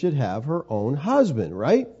woman should have her own husband,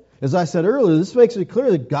 right? As I said earlier, this makes it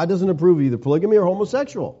clear that God doesn't approve of either polygamy or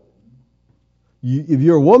homosexual. If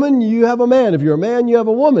you're a woman, you have a man. If you're a man, you have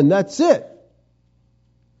a woman. That's it.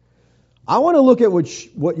 I want to look at what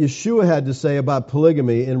Yeshua had to say about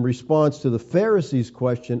polygamy in response to the Pharisees'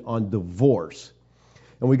 question on divorce.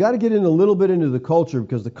 And we got to get in a little bit into the culture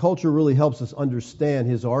because the culture really helps us understand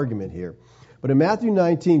his argument here. But in Matthew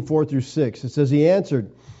 19, 4-6, it says, he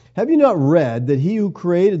answered, "Have you not read that he who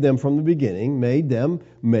created them from the beginning made them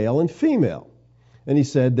male and female? And he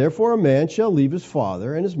said, therefore a man shall leave his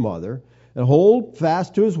father and his mother and hold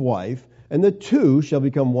fast to his wife, and the 2 shall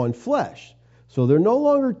become one flesh. So they're no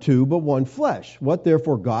longer 2, but one flesh. What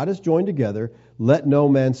therefore God has joined together, let no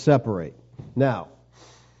man separate." Now,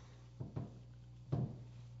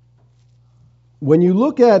 when you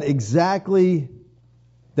look at exactly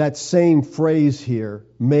that same phrase here,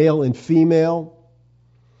 male and female,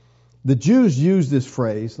 the Jews use this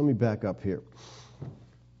phrase. Let me back up here.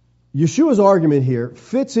 Yeshua's argument here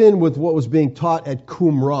fits in with what was being taught at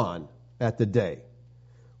Qumran at the day.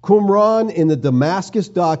 Qumran in the Damascus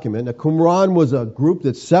document, now Qumran was a group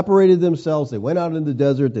that separated themselves. They went out in the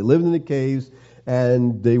desert, they lived in the caves,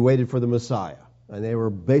 and they waited for the Messiah. And they were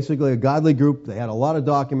basically a godly group. They had a lot of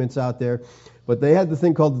documents out there, but they had the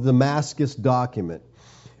thing called the Damascus document.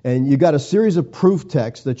 And you got a series of proof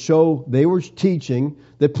texts that show they were teaching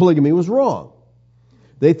that polygamy was wrong.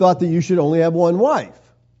 They thought that you should only have one wife.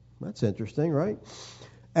 That's interesting, right?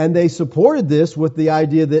 And they supported this with the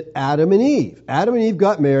idea that Adam and Eve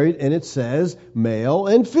got married, and it says male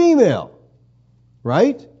and female,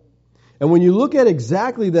 right? And when you look at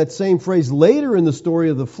exactly that same phrase later in the story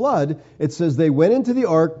of the flood, it says they went into the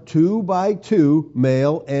ark 2 by 2,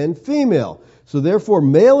 male and female. So therefore,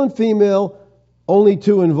 male and female, only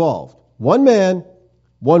 2 involved. One man,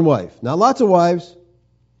 one wife. Not lots of wives.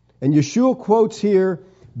 And Yeshua quotes here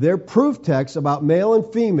their proof text about male and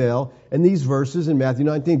female in these verses in Matthew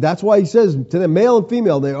 19. That's why he says to them, male and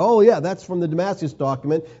female, that's from the Damascus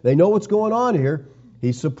document. They know what's going on here.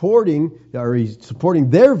 He's supporting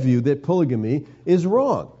their view that polygamy is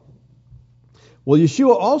wrong. Well,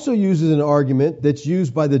 Yeshua also uses an argument that's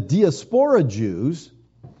used by the diaspora Jews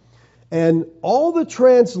and all the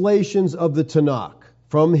translations of the Tanakh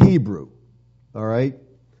from Hebrew, all right?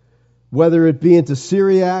 Whether it be into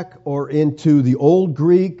Syriac or into the Old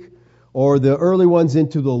Greek or the early ones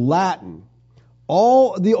into the Latin,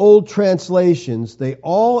 all the old translations, they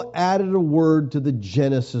all added a word to the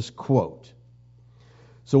Genesis quote.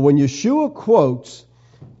 So when Yeshua quotes,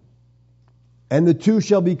 "and the 2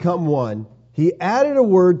 shall become one," he added a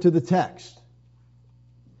word to the text.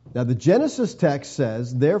 Now the Genesis text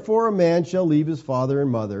says, "Therefore a man shall leave his father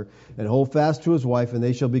and mother and hold fast to his wife, and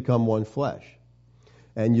they shall become one flesh."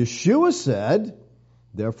 And Yeshua said,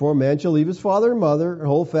 "Therefore a man shall leave his father and mother and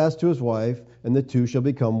hold fast to his wife, and the 2 shall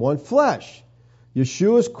become one flesh."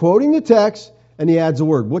 Yeshua is quoting the text, and he adds a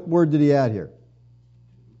word. What word did he add here?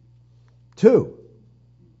 To.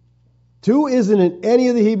 To isn't in any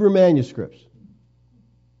of the Hebrew manuscripts.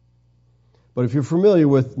 But if you're familiar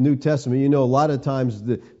with New Testament, you know a lot of times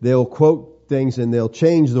they'll quote things and they'll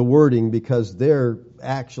change the wording because they're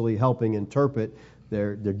actually helping interpret.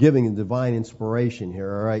 They're giving a divine inspiration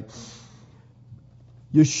here, all right?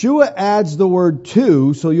 Yeshua adds the word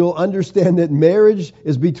to, so you'll understand that marriage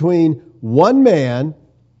is between one man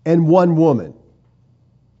and one woman.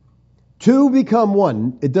 Two become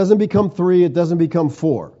one. It doesn't become three. It doesn't become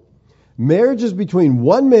four. Marriage is between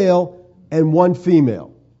one male and one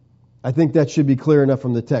female. I think that should be clear enough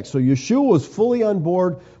from the text. So Yeshua was fully on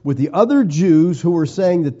board with the other Jews who were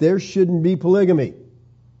saying that there shouldn't be polygamy.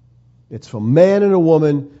 It's for a man and a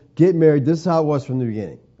woman, get married. This is how it was from the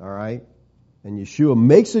beginning. All right? And Yeshua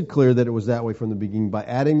makes it clear that it was that way from the beginning by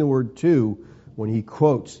adding the word to when he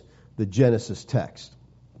quotes the Genesis text.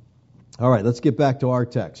 All right, let's get back to our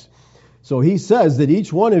text. So he says that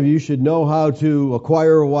each one of you should know how to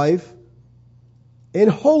acquire a wife in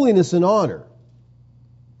holiness and honor.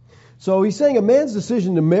 So he's saying a man's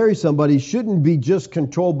decision to marry somebody shouldn't be just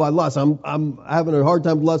controlled by lust. I'm having a hard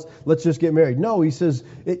time with lust, let's just get married. No, he says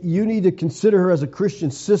you need to consider her as a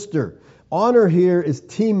Christian sister. Honor here is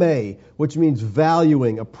time, which means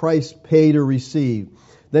valuing, a price paid or received.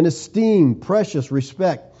 Then esteem, precious,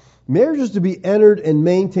 respect. Marriage is to be entered and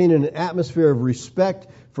maintained in an atmosphere of respect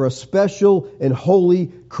for a special and holy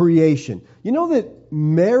creation. You know that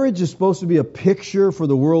marriage is supposed to be a picture for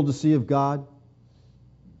the world to see of God?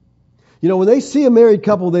 You know, when they see a married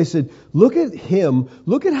couple, they said, look at him,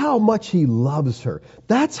 look at how much he loves her.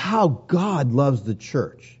 That's how God loves the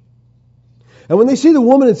church. And when they see the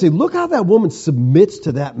woman and say, look how that woman submits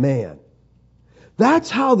to that man.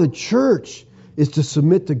 That's how the church is to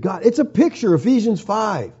submit to God. It's a picture, Ephesians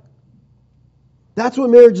 5. That's what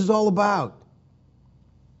marriage is all about.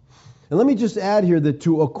 And let me just add here that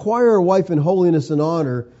to acquire a wife in holiness and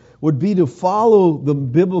honor would be to follow the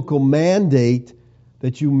biblical mandate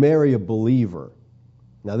that you marry a believer.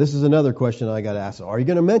 Now, this is another question I got to ask. Are you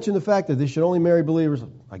going to mention the fact that they should only marry believers?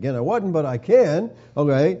 Again, I wasn't, but I can.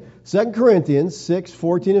 Okay. 2 Corinthians 6,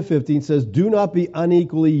 14 and 15 says, do not be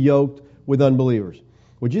unequally yoked with unbelievers.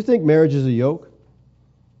 Would you think marriage is a yoke?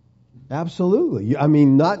 Absolutely. I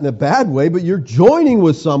mean, not in a bad way, but you're joining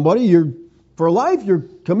with somebody. For life, you're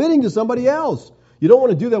committing to somebody else. You don't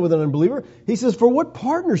want to do that with an unbeliever. He says, for what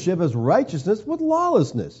partnership has righteousness with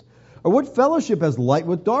lawlessness? Or what fellowship has light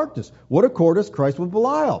with darkness? What accord has Christ with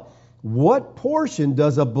Belial? What portion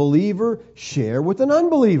does a believer share with an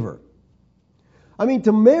unbeliever? I mean,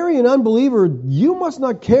 to marry an unbeliever, you must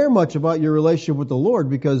not care much about your relationship with the Lord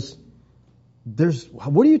because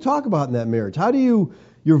what do you talk about in that marriage?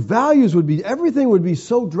 Your values everything would be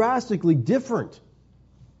so drastically different.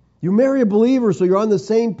 You marry a believer so you're on the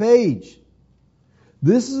same page.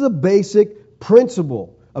 This is a basic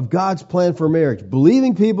principle of God's plan for marriage.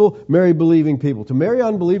 Believing people marry believing people. To marry an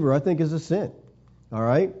unbeliever, I think, is a sin. All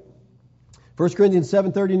right? 1 Corinthians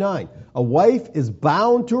 7:39. A wife is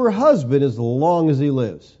bound to her husband as long as he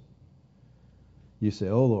lives. You say,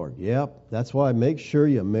 oh Lord, yep, that's why make sure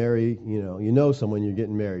you marry, you know someone you're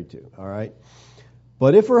getting married to. All right?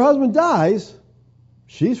 But if her husband dies,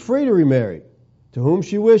 she's free to remarry to whom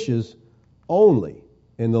she wishes, only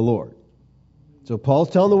in the Lord. So Paul's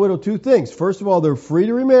telling the widow two things. First of all, they're free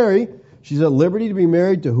to remarry. She's at liberty to be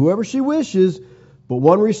married to whoever she wishes, but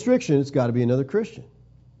one restriction, it's got to be another Christian.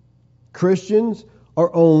 Christians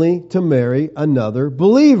are only to marry another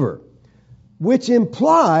believer, which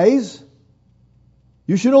implies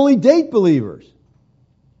you should only date believers.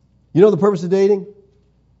 You know the purpose of dating?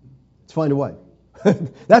 It's find a wife.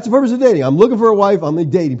 That's the purpose of dating. I'm looking for a wife, I'm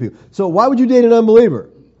dating people. So why would you date an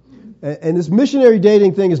unbeliever? And this missionary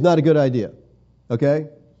dating thing is not a good idea. Okay?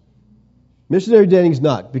 Missionary dating is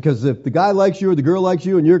not. Because if the guy likes you or the girl likes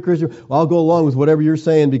you and you're a Christian, well, I'll go along with whatever you're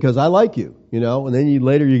saying because I like you. And then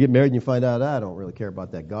later you get married and you find out, I don't really care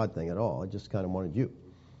about that God thing at all. I just kind of wanted you.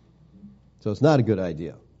 So it's not a good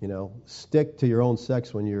idea. Stick to your own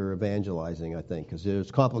sex when you're evangelizing, I think, because there's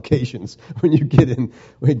complications when you get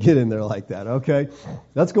in there like that. Okay?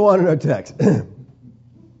 Let's go on in our text.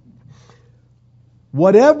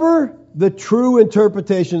 Whatever the true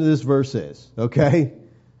interpretation of this verse is, okay?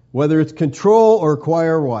 Whether it's control or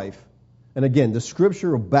acquire a wife, and again, the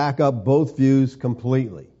Scripture will back up both views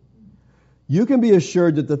completely. You can be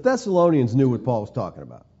assured that the Thessalonians knew what Paul was talking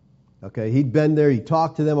about. Okay, he'd been there, he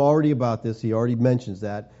talked to them already about this, he already mentions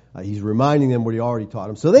that. He's reminding them what he already taught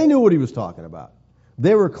them. So they knew what he was talking about.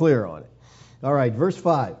 They were clear on it. All right, verse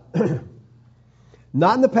 5.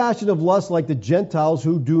 Not in the passion of lust like the Gentiles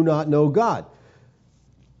who do not know God.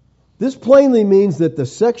 This plainly means that the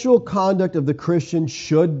sexual conduct of the Christian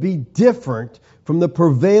should be different from the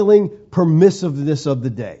prevailing permissiveness of the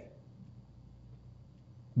day.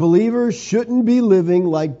 Believers shouldn't be living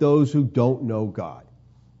like those who don't know God.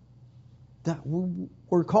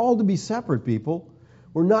 We're called to be separate, people.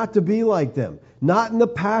 We're not to be like them. Not in the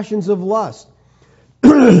passions of lust.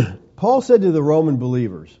 Paul said to the Roman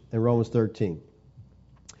believers in Romans 13,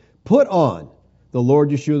 put on the Lord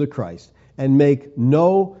Yeshua the Christ and make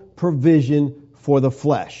no provision for the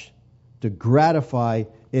flesh to gratify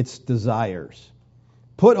its desires.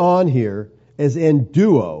 Put on here as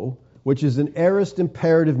enduo, which is an aorist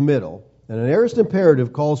imperative middle. And an aorist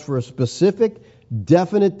imperative calls for a specific,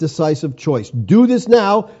 definite, decisive choice. Do this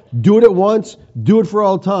now, do it at once, do it for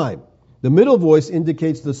all time. The middle voice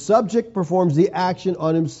indicates the subject performs the action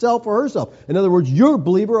on himself or herself. In other words, you,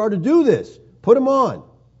 believer, are to do this. Put him on.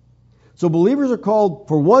 So believers are called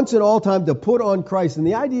for once and all time to put on Christ. And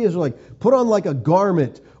the idea is like put on like a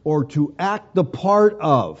garment or to act the part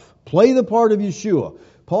of. Play the part of Yeshua.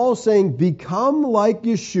 Paul's saying become like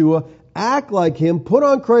Yeshua, act like Him, put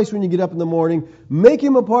on Christ when you get up in the morning, make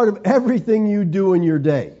Him a part of everything you do in your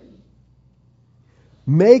day.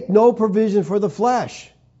 Make no provision for the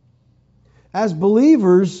flesh. As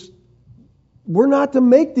believers, we're not to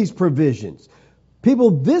make these provisions.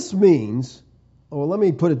 People, this means, well, let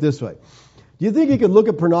me put it this way. Do you think you could look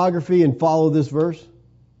at pornography and follow this verse?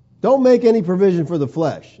 Don't make any provision for the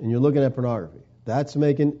flesh, and you're looking at pornography. That's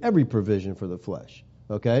making every provision for the flesh.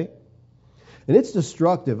 Okay? And it's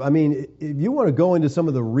destructive. I mean, if you want to go into some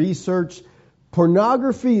of the research,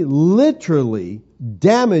 pornography literally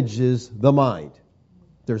damages the mind.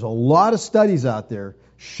 There's a lot of studies out there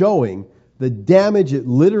showing the damage it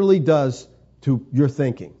literally does to your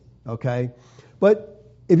thinking. Okay? But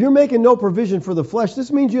if you're making no provision for the flesh,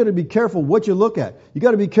 this means you got to be careful what you look at. You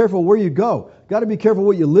got to be careful where you go. Got to be careful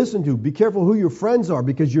what you listen to. Be careful who your friends are,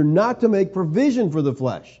 because you're not to make provision for the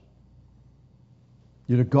flesh.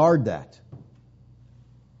 You're to guard that.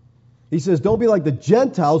 He says, don't be like the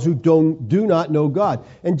Gentiles who do not know God.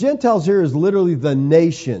 And Gentiles here is literally the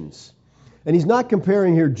nations. And he's not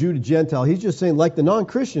comparing here Jew to Gentile. He's just saying like the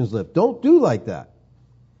non-Christians live. Don't do like that.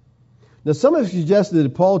 Now, some have suggested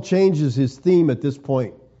that Paul changes his theme at this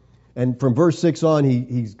point. And from verse 6 on,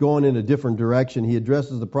 he's going in a different direction. He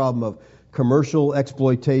addresses the problem of commercial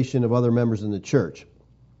exploitation of other members in the church.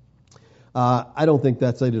 I don't think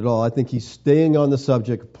that's it at all. I think he's staying on the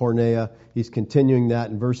subject of porneia. He's continuing that.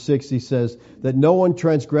 In verse 6, he says that no one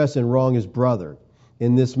transgress and wrong his brother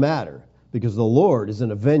in this matter, because the Lord is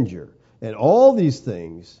an avenger. And all these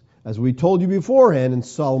things, as we told you beforehand and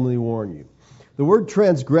solemnly warn you. The word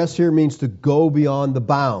transgress here means to go beyond the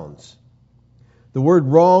bounds. The word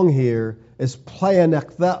wrong here is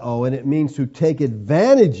pleanektheo, and it means to take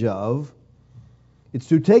advantage of. It's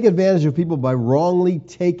to take advantage of people by wrongly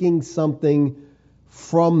taking something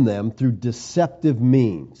from them through deceptive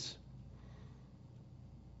means.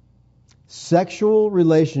 Sexual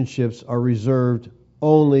relationships are reserved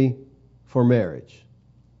only for marriage.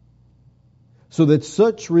 So that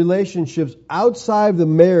such relationships outside the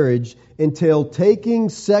marriage entail taking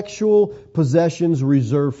sexual possessions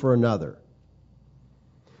reserved for another.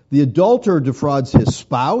 The adulterer defrauds his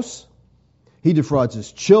spouse. He defrauds his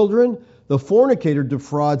children. The fornicator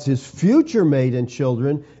defrauds his future mate and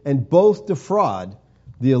children, and both defraud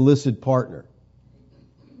the illicit partner.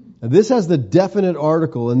 And this has the definite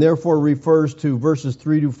article and therefore refers to verses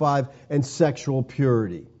 3 to 5 and sexual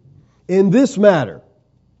purity. In this matter,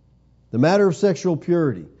 the matter of sexual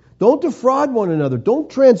purity, don't defraud one another. Don't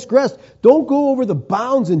transgress. Don't go over the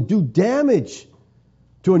bounds and do damage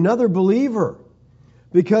to another believer.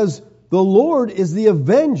 Because the Lord is the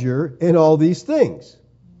avenger in all these things.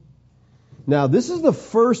 Now, this is the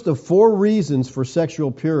first of 4 reasons for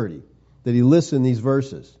sexual purity that he lists in these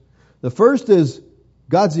verses. The first is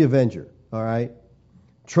God's the avenger, all right?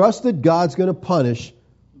 Trust that God's going to punish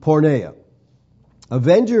porneia.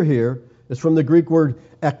 Avenger here is from the Greek word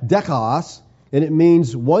ekdekos, and it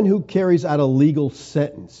means one who carries out a legal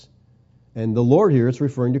sentence. And the Lord here is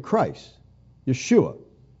referring to Christ, Yeshua.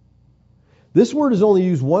 This word is only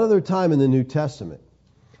used one other time in the New Testament,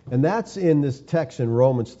 and that's in this text in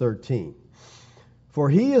Romans 13. For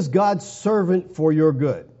he is God's servant for your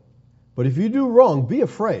good. But if you do wrong, be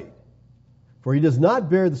afraid. For he does not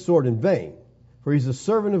bear the sword in vain. For he's a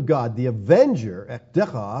servant of God, the avenger,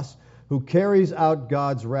 ekdekos, who carries out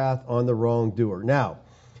God's wrath on the wrongdoer. Now,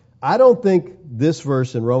 I don't think this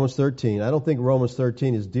verse in Romans 13, I don't think Romans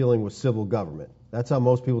 13 is dealing with civil government. That's how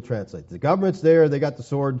most people translate. The government's there, they got the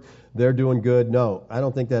sword, they're doing good. No, I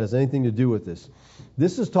don't think that has anything to do with this.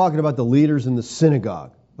 This is talking about the leaders in the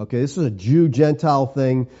synagogue. Okay, this is a Jew-Gentile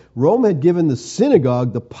thing. Rome had given the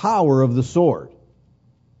synagogue the power of the sword.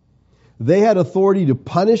 They had authority to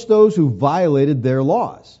punish those who violated their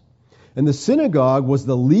laws. And the synagogue was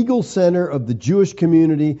the legal center of the Jewish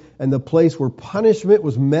community and the place where punishment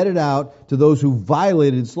was meted out to those who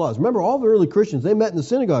violated its laws. Remember, all the early Christians, they met in the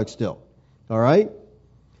synagogue still. All right?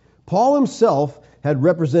 Paul himself had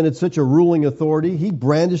represented such a ruling authority. He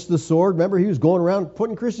brandished the sword. Remember, he was going around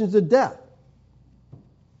putting Christians to death.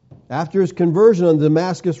 After his conversion on the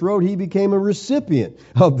Damascus Road, he became a recipient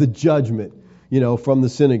of the judgment, from the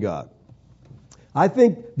synagogue. I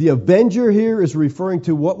think the avenger here is referring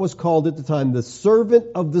to what was called at the time the servant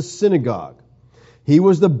of the synagogue. He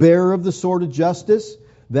was the bearer of the sword of justice.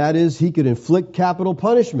 That is, he could inflict capital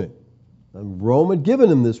punishment. And Rome had given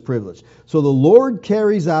him this privilege. So the Lord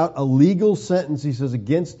carries out a legal sentence, he says,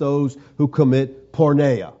 against those who commit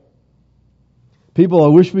porneia. People, I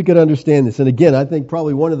wish we could understand this. And again, I think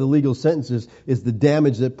probably one of the legal sentences is the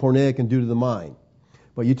damage that porneia can do to the mind.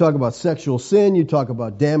 But you talk about sexual sin, you talk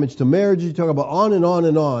about damage to marriage, you talk about on and on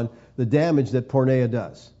and on the damage that porneia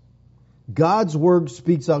does. God's word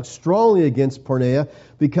speaks out strongly against porneia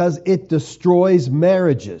because it destroys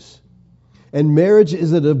marriages. And marriage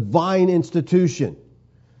is a divine institution.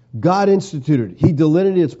 God instituted it. He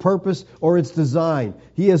delineated its purpose or its design.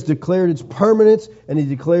 He has declared its permanence, and He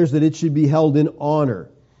declares that it should be held in honor.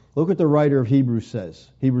 Look what the writer of Hebrews says.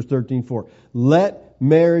 Hebrews 13:4. Let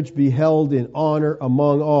marriage be held in honor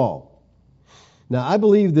among all. Now, I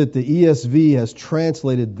believe that the ESV has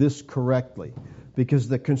translated this correctly, because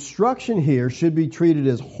the construction here should be treated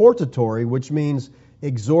as hortatory, which means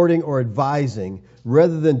exhorting or advising,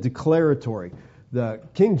 rather than declaratory. The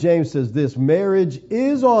King James says this: marriage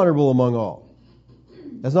is honorable among all.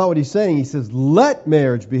 That's not what he's saying. He says, let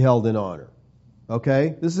marriage be held in honor.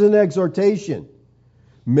 Okay? This is an exhortation.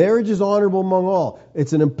 Marriage is honorable among all.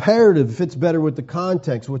 It's an imperative. It fits better with the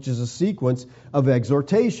context, which is a sequence of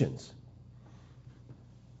exhortations.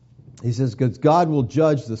 He says, because God will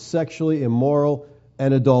judge the sexually immoral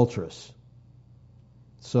and adulterous.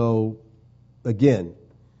 So, again,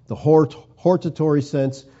 the hortatory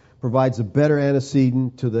sense provides a better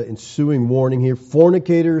antecedent to the ensuing warning here.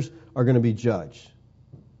 Fornicators are going to be judged.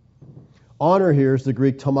 Honor here is the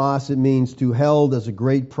Greek tomas. It means to held as a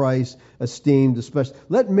great price, esteemed, especially.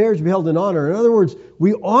 Let marriage be held in honor. In other words,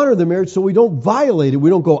 we honor the marriage so we don't violate it. We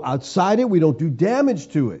don't go outside it. We don't do damage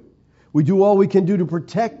to it. We do all we can do to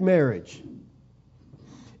protect marriage.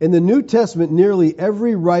 In the New Testament, nearly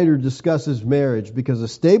every writer discusses marriage because a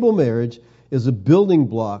stable marriage is a building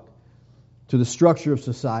block to the structure of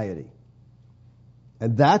society.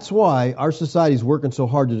 And that's why our society is working so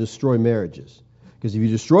hard to destroy marriages. Because if you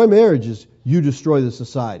destroy marriages, you destroy the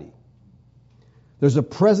society. There's a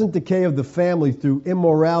present decay of the family through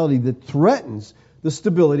immorality that threatens the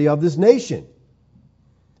stability of this nation.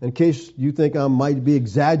 In case you think I might be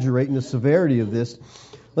exaggerating the severity of this,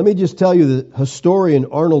 let me just tell you that historian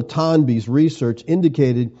Arnold Toynbee's research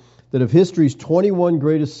indicated that of history's 21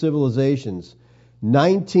 greatest civilizations,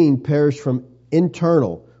 19 perished from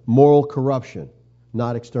internal moral corruption,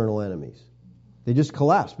 not external enemies. They just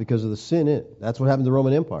collapsed because of the sin in it. That's what happened to the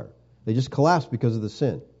Roman Empire. They just collapsed because of the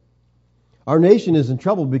sin. Our nation is in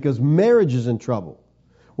trouble because marriage is in trouble.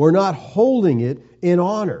 We're not holding it in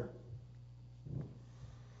honor.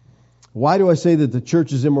 Why do I say that the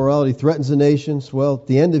church's immorality threatens the nations? Well, at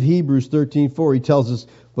the end of Hebrews 13:4, he tells us,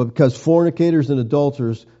 but because fornicators and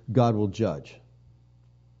adulterers, God will judge.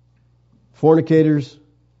 Fornicators,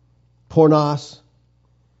 pornos,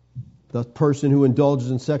 the person who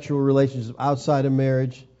indulges in sexual relationships outside of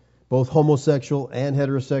marriage, both homosexual and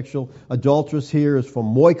heterosexual. Adulteress here is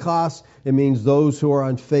from moikos. It means those who are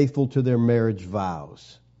unfaithful to their marriage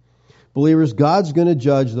vows. Believers, God's going to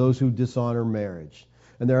judge those who dishonor marriage.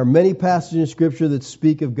 And there are many passages in Scripture that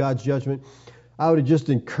speak of God's judgment. I would just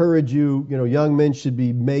encourage you, young men should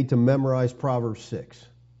be made to memorize Proverbs 6.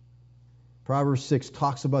 Proverbs 6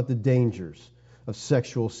 talks about the dangers of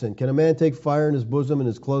sexual sin. Can a man take fire in his bosom and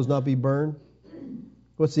his clothes not be burned?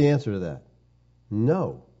 What's the answer to that?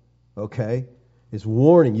 No. Okay? It's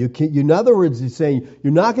warning. In other words, he's saying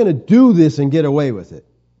you're not going to do this and get away with it.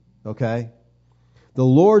 Okay? The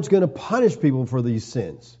Lord's going to punish people for these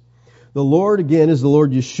sins. The Lord, again, is the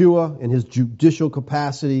Lord Yeshua in His judicial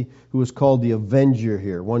capacity, who is called the avenger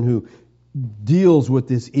here, one who deals with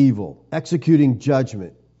this evil, executing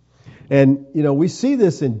judgment. And, we see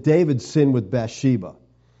this in David's sin with Bathsheba.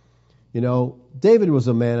 David was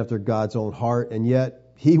a man after God's own heart, and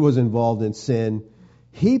yet he was involved in sin.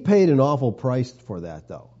 He paid an awful price for that,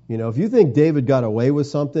 though. If you think David got away with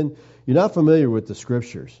something, you're not familiar with the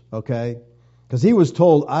Scriptures, okay? Because he was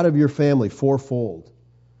told, out of your family, fourfold.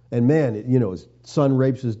 And man, his son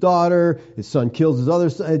rapes his daughter, his son kills his other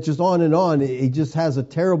son. It's just on and on. He just has a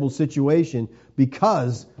terrible situation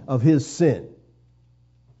because of his sin.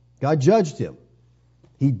 God judged him.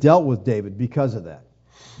 He dealt with David because of that.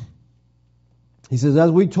 He says,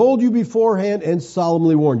 as we told you beforehand and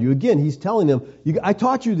solemnly warned you. Again, he's telling them, I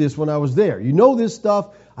taught you this when I was there. You know this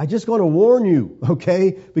stuff. I just want to warn you,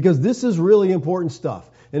 okay? Because this is really important stuff.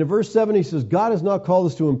 And in verse 7, he says, God has not called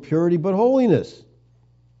us to impurity, but holiness.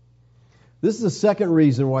 This is the second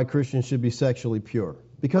reason why Christians should be sexually pure.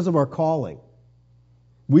 Because of our calling.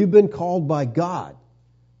 We've been called by God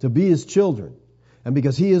to be His children. And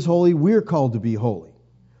because He is holy, we're called to be holy.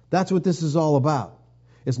 That's what this is all about.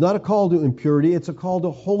 It's not a call to impurity, it's a call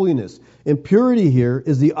to holiness. Impurity here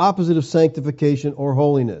is the opposite of sanctification or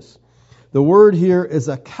holiness. The word here is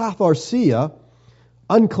a katharsia,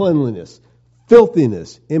 uncleanliness,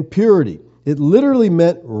 filthiness, impurity. It literally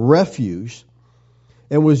meant refuse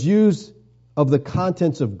and was used of the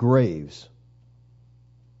contents of graves.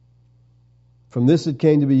 From this it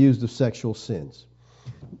came to be used of sexual sins.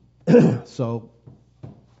 So,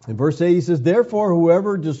 in verse 8 he says, therefore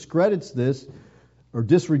whoever discredits this, or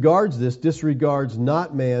disregards this, disregards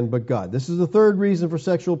not man but God. This is the third reason for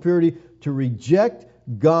sexual purity. To reject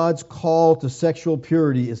God's call to sexual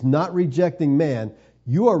purity is not rejecting man.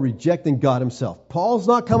 You are rejecting God Himself. Paul's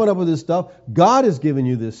not coming up with this stuff. God has given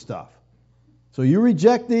you this stuff. So you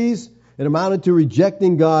reject these, it amounted to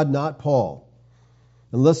rejecting God, not Paul.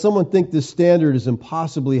 Unless someone thinks this standard is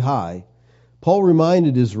impossibly high, Paul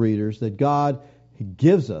reminded his readers that God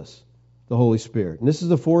gives us the Holy Spirit. And this is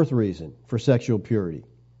the fourth reason for sexual purity.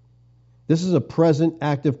 This is a present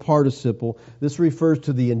active participle. This refers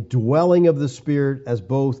to the indwelling of the Spirit as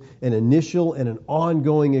both an initial and an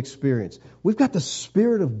ongoing experience. We've got the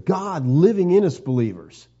Spirit of God living in us,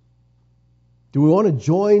 believers. Do we want to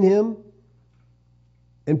join Him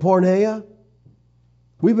in Porneia?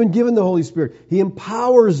 We've been given the Holy Spirit. He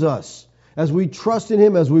empowers us as we trust in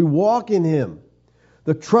Him, as we walk in Him.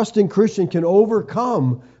 The trusting Christian can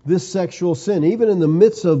overcome this sexual sin, even in the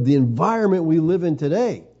midst of the environment we live in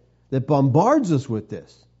today that bombards us with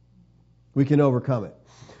this. We can overcome it.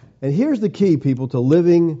 And here's the key, people, to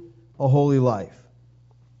living a holy life.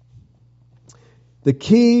 The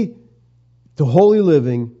key to holy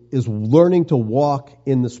living is learning to walk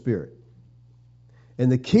in the Spirit.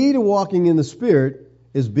 And the key to walking in the Spirit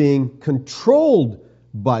is being controlled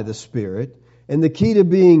by the Spirit. And the key to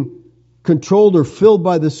being controlled or filled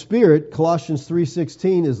by the Spirit, Colossians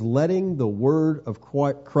 3:16, is letting the Word of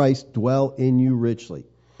Christ dwell in you richly.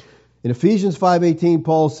 In Ephesians 5:18,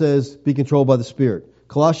 Paul says, be controlled by the Spirit.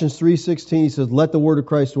 Colossians 3:16, he says, let the Word of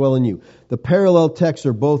Christ dwell in you. The parallel texts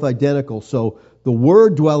are both identical. So the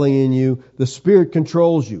Word dwelling in you, the Spirit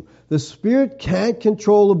controls you. The Spirit can't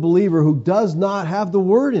control a believer who does not have the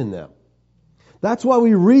Word in them. That's why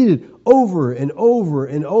we read it over and over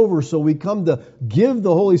and over, so we come to give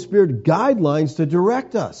the Holy Spirit guidelines to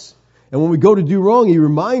direct us. And when we go to do wrong, He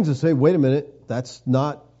reminds us, hey, wait a minute, that's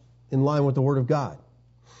not in line with the Word of God.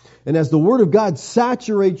 And as the Word of God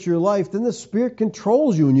saturates your life, then the Spirit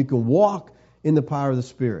controls you and you can walk in the power of the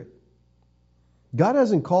Spirit. God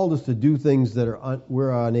hasn't called us to do things that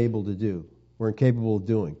we're unable to do, we're incapable of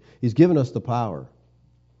doing. He's given us the power.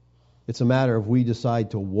 It's a matter of we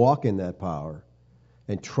decide to walk in that power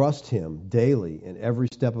and trust Him daily in every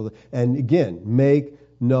step of and again, make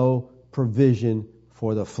no provision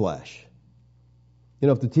for the flesh.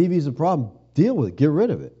 If the TV is a problem, deal with it. Get rid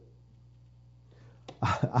of it.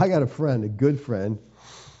 I got a friend, a good friend,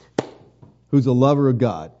 who's a lover of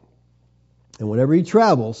God. And whenever he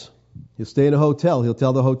travels, he'll stay in a hotel. He'll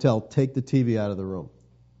tell the hotel, take the TV out of the room.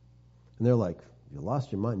 And they're like, you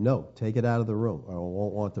lost your mind? No, take it out of the room, or I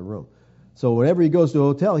won't want the room. So whenever he goes to a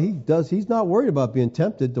hotel, he's not worried about being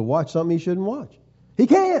tempted to watch something he shouldn't watch. He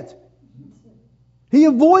can't. He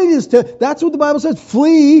avoids that's what the Bible says.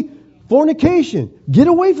 Flee fornication. Get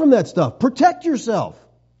away from that stuff. Protect yourself.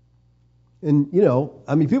 And,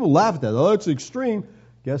 people laugh at that. Oh, it's extreme.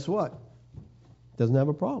 Guess what? Doesn't have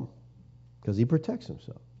a problem. Because he protects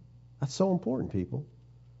himself. That's so important, people.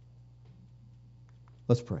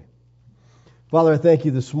 Let's pray. Father, I thank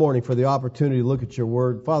you this morning for the opportunity to look at your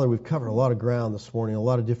word. Father, we've covered a lot of ground this morning, a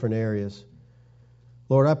lot of different areas.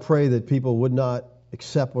 Lord, I pray that people would not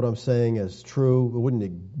accept what I'm saying as true,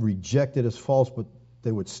 wouldn't reject it as false, but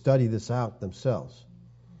they would study this out themselves.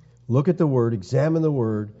 Look at the word, examine the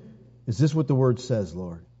word. Is this what the word says,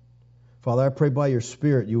 Lord? Father, I pray by your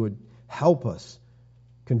Spirit you would help us,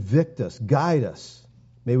 convict us, guide us.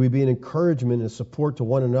 May we be an encouragement and support to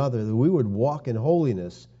one another, that we would walk in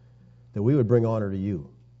holiness, that we would bring honor to you.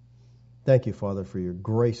 Thank you, Father, for your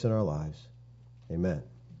grace in our lives. Amen.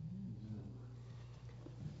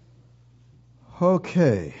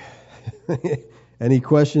 Okay. Any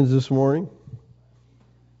questions this morning?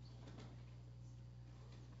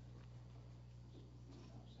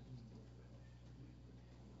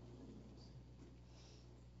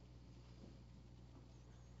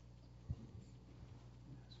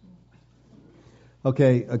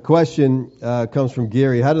 Okay, a question comes from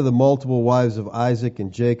Gary. How do the multiple wives of Isaac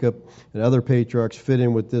and Jacob and other patriarchs fit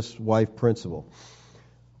in with this wife principle?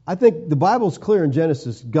 I think the Bible's clear in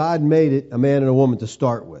Genesis. God made it a man and a woman to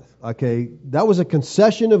start with. Okay, that was a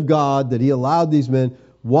concession of God that He allowed these men.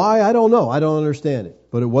 Why? I don't know. I don't understand it.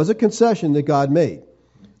 But it was a concession that God made.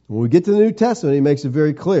 When we get to the New Testament, He makes it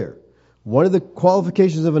very clear. One of the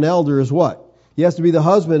qualifications of an elder is what? He has to be the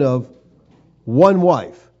husband of one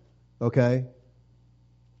wife. Okay?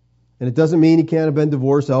 And it doesn't mean he can't have been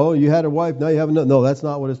divorced. Oh, you had a wife, now you have another. No, that's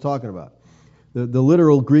not what it's talking about. The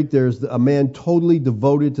literal Greek there is a man totally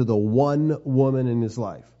devoted to the one woman in his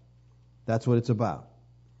life. That's what it's about.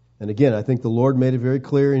 And again, I think the Lord made it very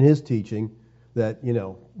clear in His teaching that,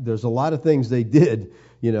 there's a lot of things they did,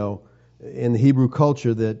 in the Hebrew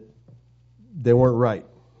culture that they weren't right.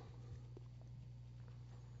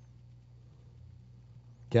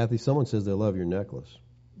 Kathy, someone says they love your necklace.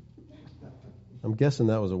 I'm guessing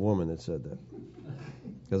that was a woman that said that.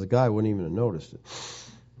 Because a guy wouldn't even have noticed it.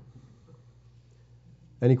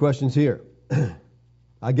 Any questions here?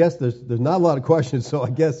 I guess there's not a lot of questions, so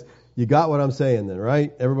I guess you got what I'm saying then,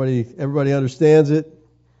 right? Everybody understands it?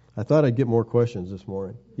 I thought I'd get more questions this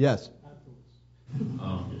morning. Yes? You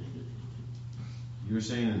were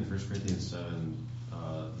saying in 1 Corinthians 7,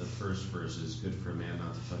 the first verse is good for a man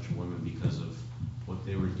not to touch a woman because of what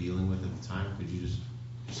they were dealing with at the time. Could you just...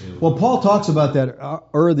 Well, Paul talks about that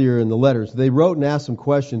earlier in the letters. They wrote and asked some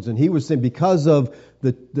questions, and he was saying because of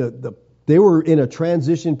they were in a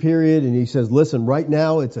transition period, and he says, listen, right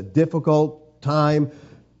now it's a difficult time,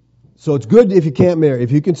 so it's good if you can't marry.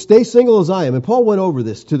 If you can stay single as I am, and Paul went over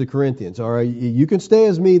this to the Corinthians, all right, you can stay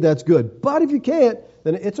as me, that's good. But if you can't,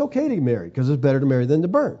 then it's okay to marry, because it's better to marry than to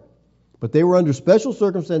burn. But they were under special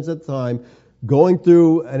circumstances at the time, going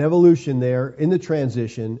through an evolution there in the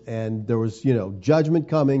transition, and there was, judgment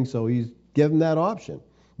coming, so he's given that option.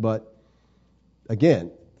 But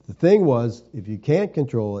again, the thing was, if you can't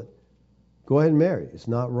control it, go ahead and marry. It's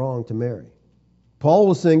not wrong to marry. Paul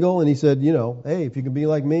was single, and he said, hey, if you can be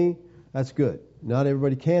like me, that's good. Not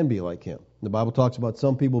everybody can be like him. The Bible talks about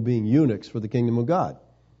some people being eunuchs for the kingdom of God.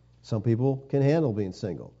 Some people can handle being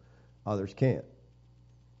single. Others can't.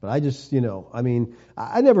 But I just,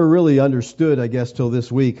 I never really understood, I guess, till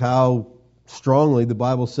this week how strongly the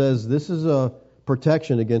Bible says this is a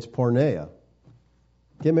protection against porneia.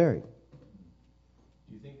 Get married.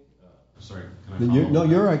 Do you think, sorry, can I No,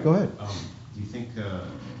 you're right, go ahead. Do you think,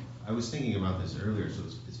 I was thinking about this earlier, so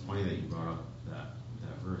it's funny that you brought up that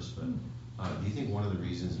verse, but do you think one of the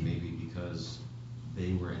reasons may be because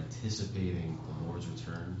they were anticipating the Lord's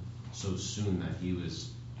return so soon that He was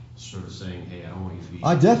sort of saying, hey, I don't want you to be...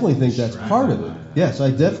 I definitely think that's part of it. Yes,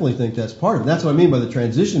 I definitely think that's part of it. That's what I mean by the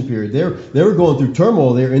transition period. They were going through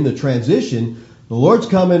turmoil there in the transition. The Lord's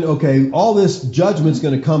coming, okay, all this judgment's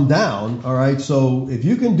going to come down, all right, so if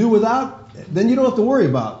you can do without, then you don't have to worry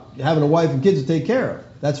about having a wife and kids to take care of.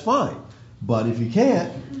 That's fine. But if you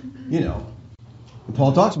can't,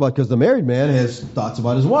 Paul talks about, because the married man has thoughts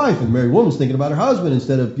about his wife, and the married woman's thinking about her husband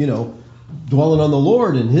instead of, dwelling on the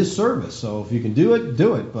Lord and His service. So if you can do it,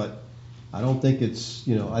 do it. But I don't think it's,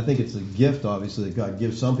 I think it's a gift, obviously, that God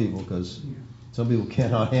gives some people, because some people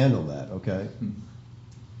cannot handle that, okay?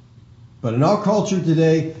 But in our culture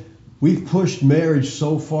today, we've pushed marriage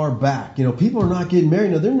so far back. People are not getting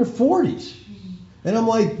married now. They're in their 40s. And I'm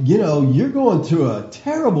like, you're going through a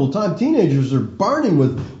terrible time. Teenagers are burning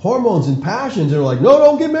with hormones and passions. They're like, no,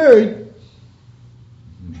 don't get married.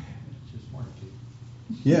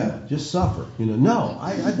 Yeah, just suffer. No,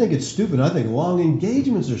 I think it's stupid. I think long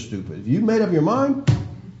engagements are stupid. If you've made up your mind,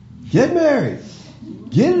 get married.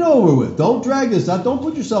 Get it over with. Don't drag this out. Don't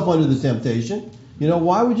put yourself under the temptation.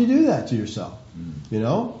 Why would you do that to yourself?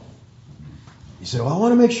 You say, well, I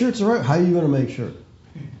want to make sure it's the right. How are you going to make sure?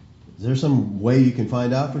 Is there some way you can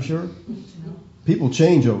find out for sure? People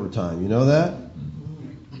change over time. You know that?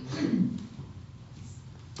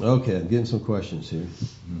 Okay, I'm getting some questions here.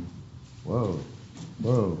 Whoa.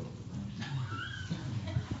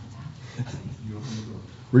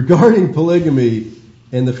 Regarding polygamy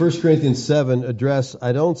in the 1 Corinthians 7 address,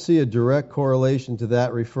 I don't see a direct correlation to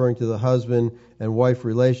that referring to the husband and wife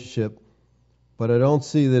relationship, but I don't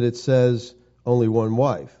see that it says only one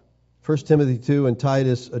wife. 1 Timothy 2 and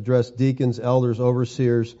Titus address deacons, elders,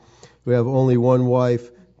 overseers who have only one wife.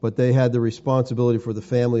 but they had the responsibility for the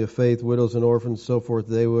family of faith, widows and orphans, so forth.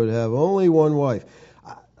 They would have only one wife.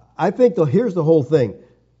 I think here's the whole thing.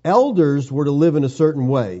 Elders were to live in a certain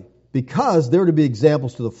way because they were to be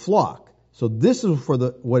examples to the flock. So this is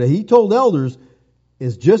what he told elders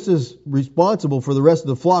is just as responsible for the rest of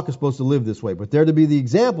the flock is supposed to live this way. But they're to be the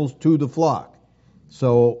examples to the flock.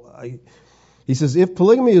 So he says, if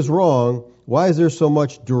polygamy is wrong, why is there so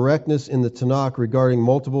much directness in the Tanakh regarding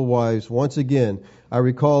multiple wives? Once again, I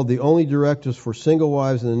recall the only directives for single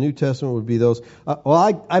wives in the New Testament would be those.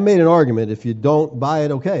 I made an argument. If you don't buy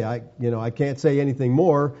it, okay. I can't say anything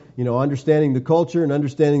more. Understanding the culture and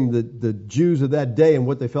understanding the Jews of that day and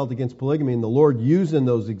what they felt against polygamy, and the Lord using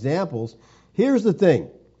those examples. Here's the thing.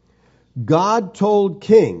 God told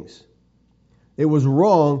kings it was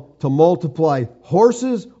wrong to multiply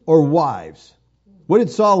horses or wives. What did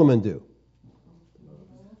Solomon do?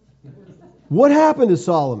 What happened to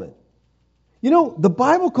Solomon? The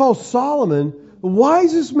Bible calls Solomon the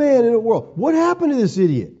wisest man in the world. What happened to this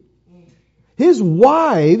idiot? His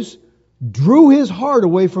wives drew his heart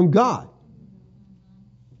away from God.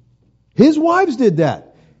 His wives did that.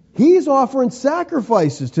 He's offering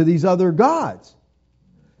sacrifices to these other gods.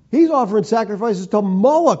 He's offering sacrifices to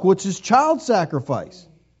Moloch, which is child sacrifice.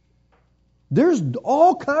 There's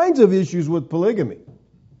all kinds of issues with polygamy.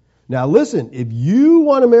 Now listen, if you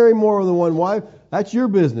want to marry more than one wife, that's your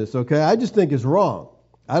business, okay? I just think it's wrong.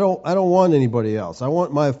 I don't want anybody else. I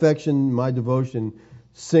want my affection, my devotion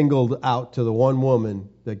singled out to the one woman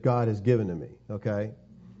that God has given to me, okay?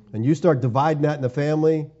 And you start dividing that in the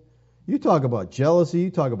family, you talk about jealousy,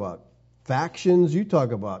 you talk about factions, you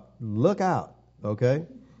talk about look out, okay?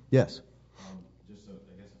 Yes? Just a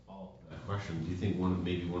follow-up to that question. Do you think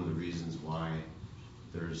maybe one of the reasons why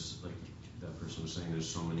there's, like that person was saying, there's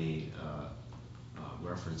so many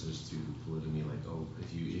references to polygamy, like,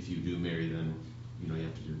 if you do marry, then you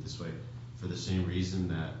have to do it this way, for the same reason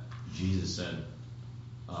that Jesus said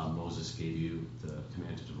Moses gave you the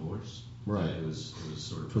command to divorce? Right. It was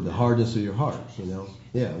sort of for the hardness of your heart,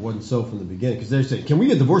 Yeah, it wasn't so from the beginning. Because they're saying, can we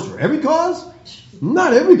get divorced for every cause?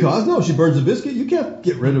 Not every cause. No, she burns a biscuit. You can't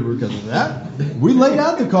get rid of her because of that. We laid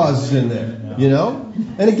out the causes in there,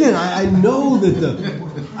 And again, I know that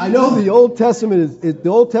the Old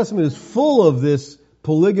Testament is full of this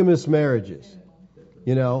polygamous marriages,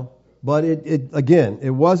 But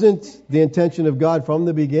it wasn't the intention of God from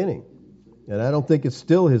the beginning, and I don't think it's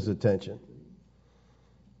still His intention.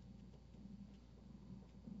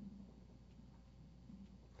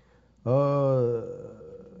 I'm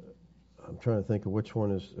trying to think of which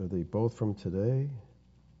one are they both from today?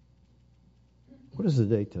 What is the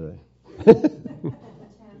date today?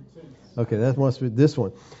 Okay, that must be this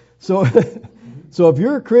one. So if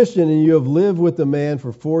you're a Christian and you have lived with a man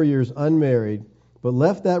for 4 years unmarried, but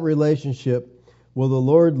left that relationship, will the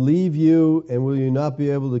Lord leave you and will you not be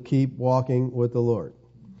able to keep walking with the Lord?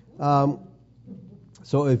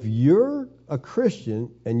 So if you're a Christian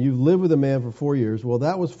and you've lived with a man for 4 years, well,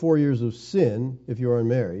 that was 4 years of sin if you're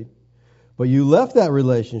unmarried. But you left that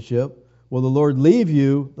relationship, will the Lord leave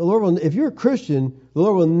you? If you're a Christian, the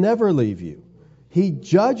Lord will never leave you. He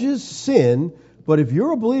judges sin, but if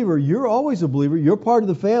you're a believer, you're always a believer. You're part of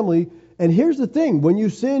the family. And here's the thing. When you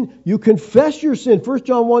sin, you confess your sin. 1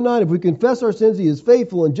 John 1:9, if we confess our sins, He is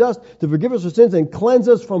faithful and just to forgive us our sins and cleanse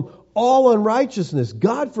us from all unrighteousness.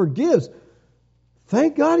 God forgives.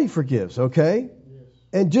 Thank God He forgives, okay? Yes.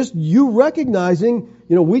 And just you recognizing,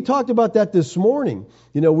 we talked about that this morning.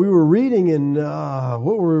 We were reading in,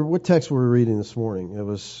 what text were we reading this morning? It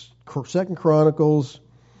was 2 Chronicles.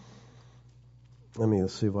 Let me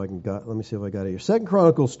see if I got it here. 2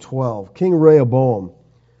 Chronicles 12, King Rehoboam.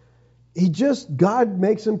 God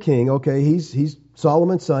makes him king, okay? He's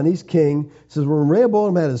Solomon's son, he's king. It says, when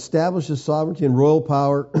Rehoboam had established his sovereignty and royal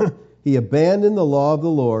power, he abandoned the law of the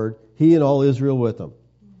Lord, he and all Israel with him.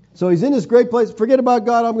 So he's in this great place. Forget about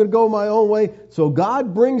God. I'm going to go my own way. So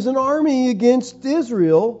God brings an army against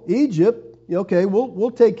Israel, Egypt. Okay,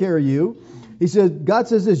 we'll take care of you. God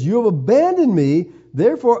says this, you have abandoned me,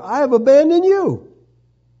 therefore I have abandoned you.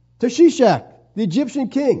 To Shishak, the Egyptian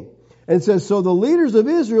king. And it says, so the leaders of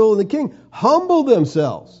Israel and the king humbled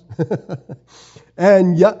themselves.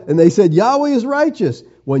 and they said, Yahweh is righteous.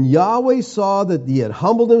 When Yahweh saw that he had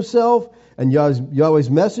humbled himself, and Yahweh's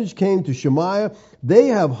message came to Shemaiah, they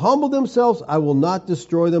have humbled themselves. I will not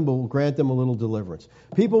destroy them, but will grant them a little deliverance.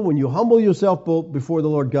 People, when you humble yourself before the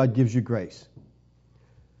Lord, God gives you grace.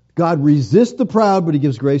 God resists the proud, but He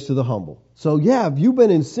gives grace to the humble. So if you've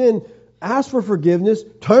been in sin, ask for forgiveness,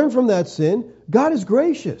 turn from that sin. God is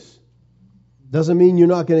gracious. Doesn't mean you're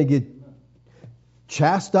not going to get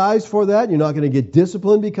chastised for that. You're not going to get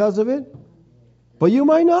disciplined because of it. But you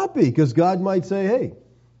might not be, because God might say, hey,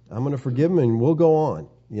 I'm going to forgive him and we'll go on.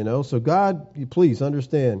 So God, please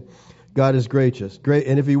understand, God is gracious. Great.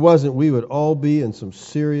 And if he wasn't, we would all be in some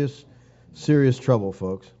serious, serious trouble,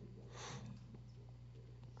 folks.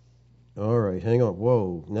 All right, hang on.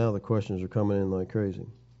 Whoa, now the questions are coming in like crazy.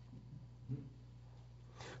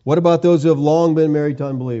 What about those who have long been married to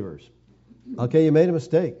unbelievers? Okay, you made a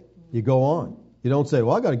mistake. You go on. You don't say,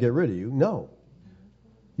 well, I got to get rid of you. No.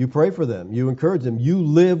 You pray for them. You encourage them. You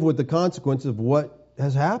live with the consequence of what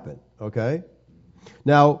has happened. Okay?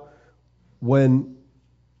 Now, when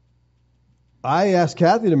I asked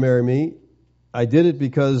Kathy to marry me, I did it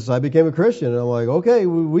because I became a Christian. And I'm like, okay,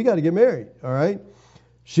 we got to get married. All right?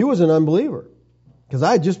 She was an unbeliever because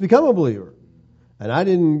I had just become a believer. And I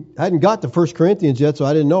hadn't got to 1 Corinthians yet, so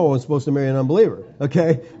I didn't know I was supposed to marry an unbeliever.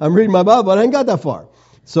 Okay? I'm reading my Bible, but I hadn't got that far.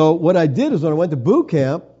 So what I did is when I went to boot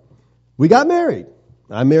camp, we got married.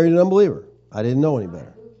 I married an unbeliever. I didn't know any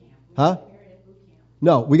better. Huh?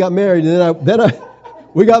 No, we got married, and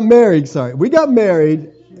we got married. Sorry, we got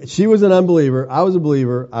married. She was an unbeliever. I was a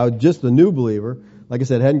believer. I was just a new believer. Like I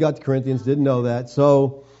said, hadn't got to Corinthians, didn't know that.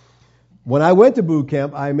 So when I went to boot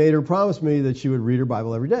camp, I made her promise me that she would read her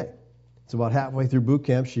Bible every day. It's about halfway through boot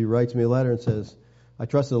camp. She writes me a letter and says, I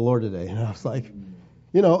trusted the Lord today. And I was like,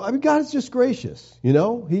 God is just gracious.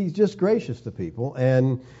 He's just gracious to people.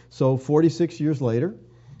 And so 46 years later,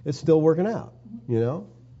 it's still working out.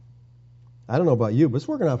 I don't know about you, but it's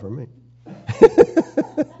working out for me.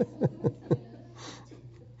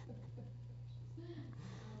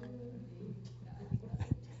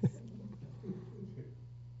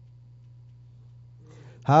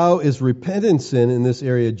 How is repentant sin in this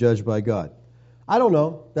area judged by God? I don't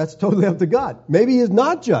know. That's totally up to God. Maybe he's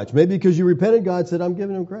not judged. Maybe because you repented, God said, I'm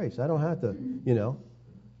giving him grace. I don't have to,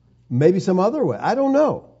 Maybe some other way. I don't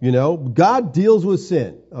know. God deals with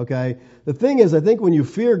sin, okay? The thing is, I think when you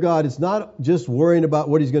fear God, it's not just worrying about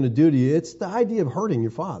what he's going to do to you. It's the idea of hurting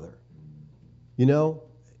your father.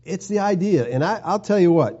 It's the idea. And I'll tell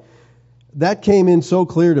you what, that came in so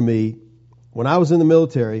clear to me. When I was in the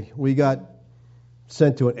military, we got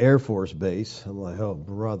sent to an Air Force base. I'm like, oh,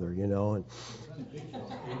 brother, and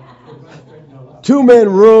 2-man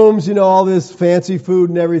rooms, all this fancy food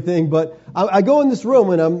and everything. But I go in this room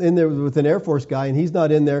and I'm in there with an Air Force guy and he's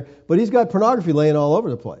not in there, but he's got pornography laying all over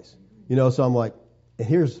the place. So I'm like, and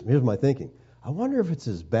here's my thinking. I wonder if it's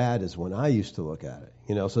as bad as when I used to look at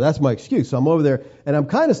it. So that's my excuse. So I'm over there and I'm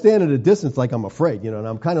kind of standing at a distance like I'm afraid, and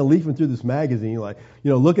I'm kind of leafing through this magazine, like,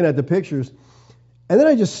 looking at the pictures. And then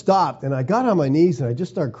I just stopped and I got on my knees and I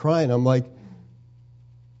just started crying. I'm like,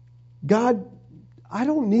 God, I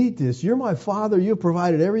don't need this. You're my Father. You've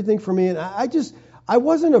provided everything for me. And I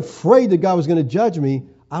wasn't afraid that God was going to judge me.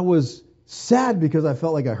 I was sad because I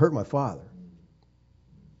felt like I hurt my Father.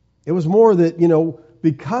 It was more that,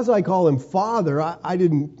 because I call him Father, I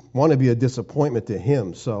didn't want to be a disappointment to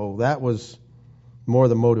him. So that was more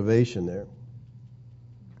the motivation there.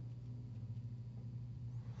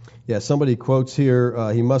 Yeah, somebody quotes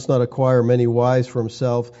here, he must not acquire many wives for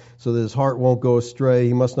himself so that his heart won't go astray.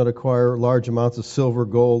 He must not acquire large amounts of silver,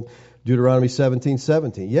 gold. Deuteronomy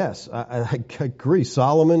 17:17. Yes, I agree.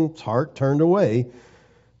 Solomon's heart turned away.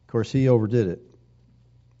 Of course, he overdid it.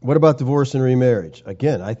 What about divorce and remarriage?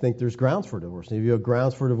 Again, I think there's grounds for divorce. And if you have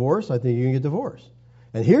grounds for divorce, I think you can get divorced.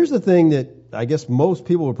 And here's the thing that I guess most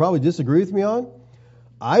people would probably disagree with me on.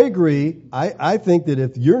 I agree. I think that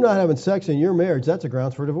if you're not having sex in your marriage, that's a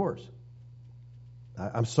grounds for divorce.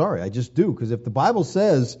 I'm sorry, I just do. Because if the Bible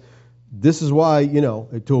says this is why,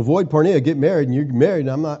 to avoid porneia, get married, and you're married,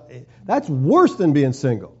 and I'm not, that's worse than being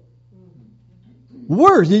single.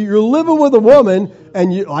 Worse. You're living with a woman,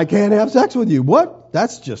 and I can't have sex with you. What?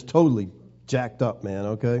 That's just totally jacked up, man,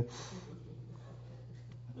 okay?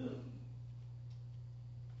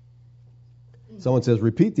 Someone says,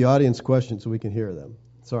 repeat the audience question so we can hear them.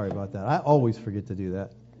 Sorry about that. I always forget to do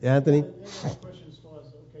that. Anthony? Question starts,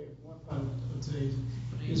 okay, one part of today's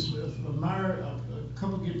is if a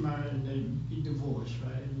couple get married and they get divorced,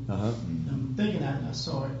 right? Uh-huh. I'm thinking I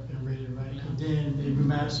saw it and read it right. And then they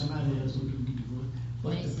remarry somebody else and get divorced.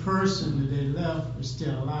 But the person that they left is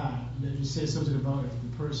still alive. And you said something about if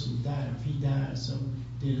the person died, if he died, so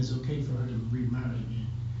then it's okay for her to remarry again.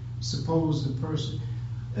 Suppose the person...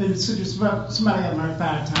 And so just somebody got married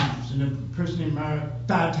 5 times, and the person they married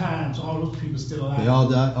 5 times, all those people still alive. They all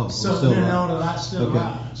died? Oh, so still they're alive. all alive, still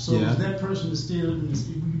alive. So yeah. Is that person still, would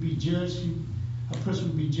you be judged? A person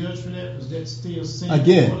would be judged for that? Was that still sin?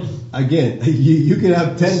 Again, you could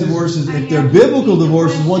have 10 divorces. If they're biblical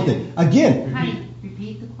divorces, one thing. Again. Honey,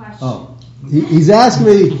 repeat the question. Oh, he's asking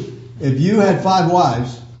me if you had 5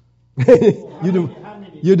 wives. How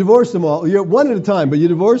many You divorce them all. You're one at a time, but you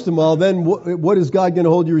divorce them all. Then what is God going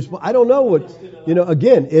to hold you responsible? I don't know what.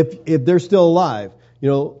 Again, if they're still alive,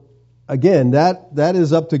 again, that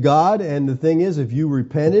is up to God. And the thing is, if you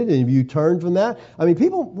repented and if you turned from that,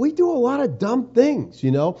 we do a lot of dumb things.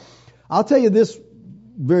 I'll tell you this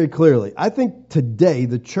very clearly. I think today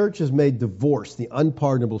the church has made divorce the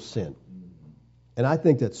unpardonable sin, and I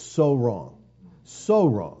think that's so wrong, so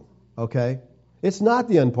wrong. Okay, it's not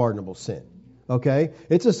the unpardonable sin. Okay,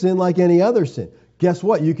 it's a sin like any other sin. Guess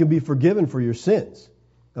what? You can be forgiven for your sins.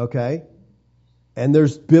 Okay. And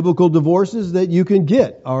there's biblical divorces that you can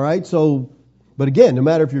get, all right? So, but again, no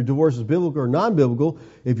matter if your divorce is biblical or non-biblical,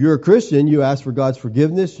 if you're a Christian, you ask for God's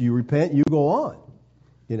forgiveness, you repent, you go on,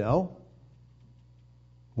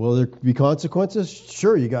 Will there be consequences?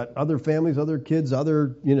 Sure, you got other families, other kids,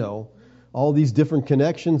 other, all these different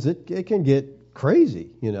connections. It can get crazy,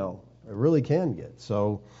 It really can get.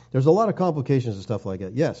 So there's a lot of complications and stuff like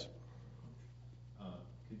that. Yes?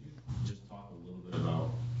 Could you just talk a little bit about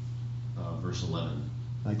verse 11.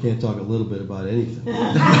 I can't talk a little bit about anything. This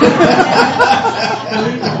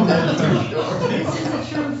is a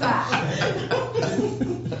true fact.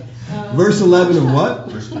 Verse 11 of what?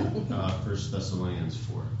 1 Thessalonians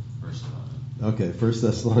 4, verse 11. Okay, 1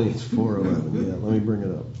 Thessalonians 4:11. Yeah, let me bring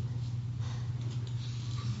it up.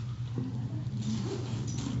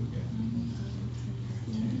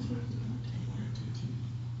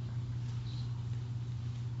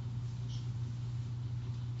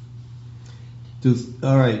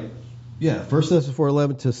 All right. Yeah, 1 Thessalonians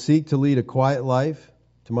 4:11, to seek to lead a quiet life,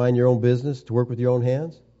 to mind your own business, to work with your own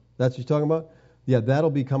hands. That's what you're talking about? Yeah, that'll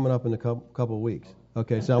be coming up in a couple of weeks.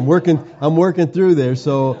 Okay, so I'm working through there.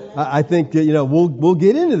 So I think we'll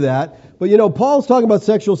get into that. But Paul's talking about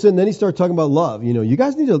sexual sin, then he starts talking about love. You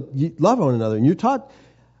guys need to love one another, and you're taught.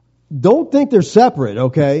 Don't think they're separate,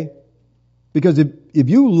 okay? Because if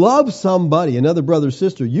you love somebody, another brother or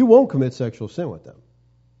sister, you won't commit sexual sin with them.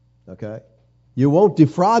 Okay? You won't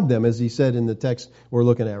defraud them, as he said in the text we're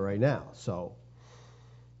looking at right now. So,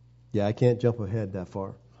 yeah, I can't jump ahead that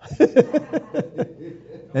far.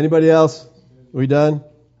 Anybody else? We done?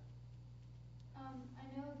 I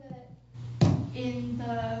know that in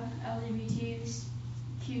the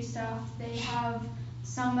LGBTQ stuff, they have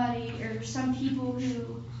somebody or some people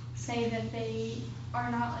who say that they are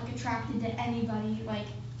not attracted to anybody.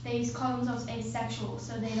 They call themselves asexual,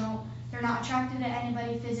 so they're not attracted to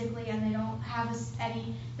anybody physically, and they don't have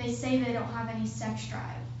they say they don't have any sex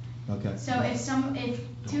drive. Okay. So if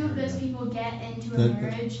two of those people get into a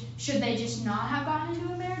marriage, should they just not have gotten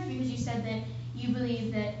into a marriage? Because you said that you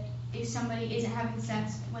believe that if somebody isn't having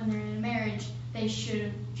sex when they're in a marriage, they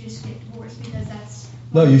should just get divorced because that's...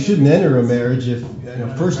 No, you shouldn't enter a marriage if,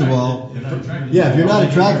 first of all, if you're not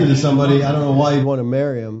attracted to somebody, I don't know why you'd want to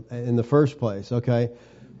marry them in the first place, okay?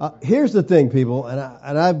 Here's the thing, people, and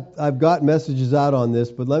I've got messages out on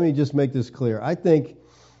this, but let me just make this clear. I think,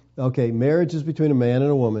 marriage is between a man and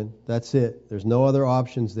a woman. That's it. There's no other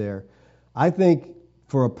options there. I think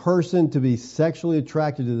for a person to be sexually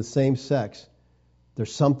attracted to the same sex,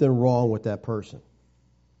 there's something wrong with that person.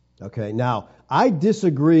 Okay, now, I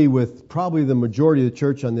disagree with probably the majority of the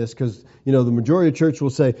church on this because, the majority of the church will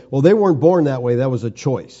say, well, they weren't born that way. That was a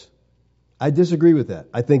choice. I disagree with that.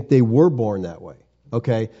 I think they were born that way.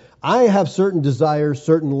 Okay, I have certain desires,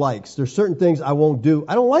 certain likes. There's certain things I won't do.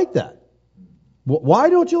 I don't like that. Why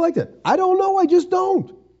don't you like that? I don't know. I just don't.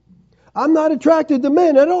 I'm not attracted to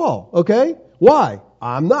men at all. Okay, why?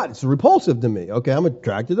 I'm not. It's repulsive to me. Okay, I'm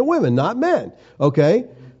attracted to women, not men. Okay.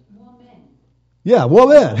 Woman. Yeah,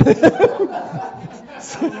 woman.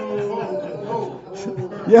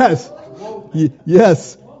 Yes.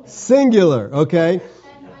 Yes. Singular. Okay.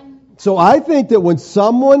 So I think that when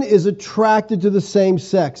someone is attracted to the same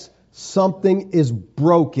sex, something is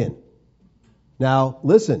broken. Now,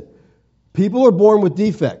 listen, people are born with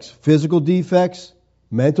defects, physical defects,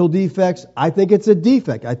 mental defects. I think it's a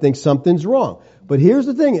defect. I think something's wrong. But here's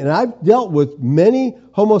the thing, and I've dealt with many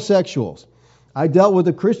homosexuals. I dealt with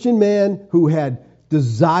a Christian man who had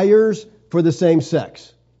desires for the same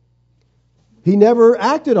sex. He never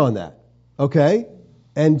acted on that, okay?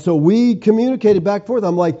 And so we communicated back and forth.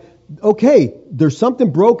 I'm like, okay, there's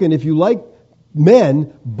something broken if you like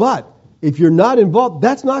men, but if you're not involved,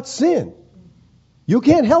 that's not sin. You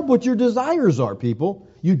can't help what your desires are, people.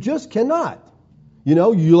 You just cannot.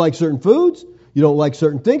 You like certain foods, you don't like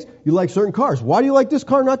certain things, you like certain cars. Why do you like this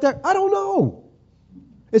car, not that? I don't know.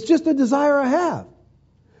 It's just a desire I have.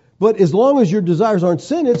 But as long as your desires aren't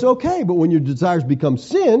sin, it's okay. But when your desires become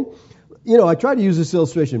sin, I try to use this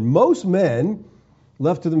illustration. Most men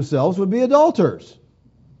left to themselves would be adulterers.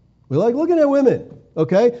 We like looking at women,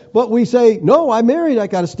 okay? But we say, no, I'm married, I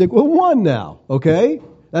got to stick with one now, okay?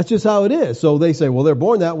 That's just how it is. So they say, well, they're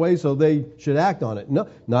born that way, so they should act on it. No,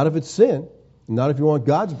 not if it's sin. Not if you want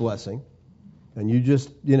God's blessing. And you just,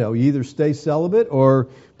 you either stay celibate or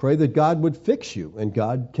pray that God would fix you. And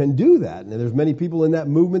God can do that. And there's many people in that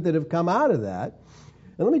movement that have come out of that.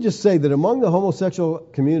 And let me just say that among the homosexual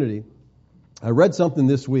community, I read something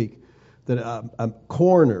this week that a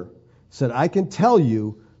coroner said, I can tell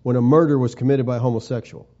you when a murder was committed by a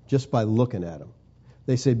homosexual just by looking at him.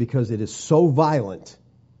 They say because it is so violent,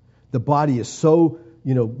 the body is so,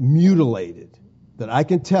 mutilated, that I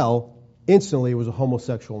can tell instantly it was a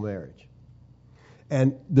homosexual marriage.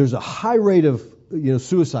 And there's a high rate of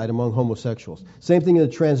suicide among homosexuals. Same thing in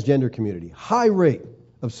the transgender community. High rate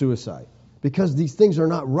of suicide because these things are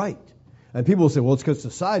not right. And people will say, well, it's because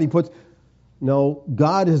society puts... No,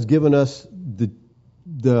 God has given us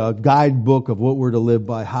the guidebook of what we're to live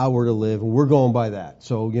by, how we're to live, and we're going by that.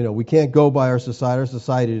 So, we can't go by our society. Our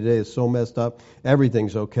society today is so messed up.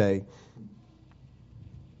 Everything's okay.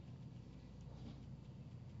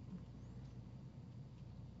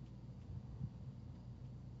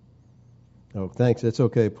 Oh, thanks. It's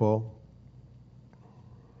okay, Paul.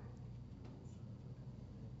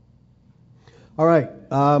 All right.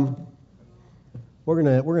 We're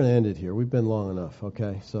gonna end it here. We've been long enough.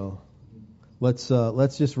 Okay, so let's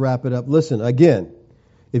just wrap it up. Listen, again,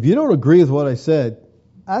 if you don't agree with what I said,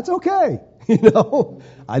 that's okay.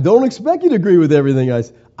 I don't expect you to agree with everything I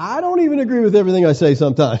say. I don't even agree with everything I say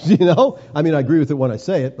sometimes. I mean, I agree with it when I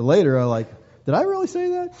say it, but later I'm like, did I really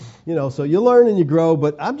say that? So you learn and you grow,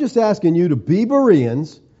 but I'm just asking you to be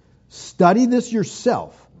Bereans, study this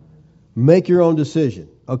yourself, make your own decision,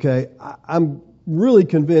 okay? I'm really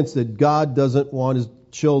convinced that God doesn't want His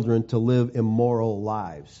children to live immoral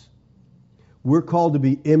lives. We're called to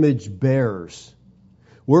be image bearers.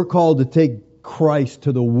 We're called to take Christ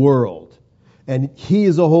to the world. And He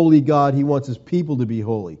is a holy God. He wants His people to be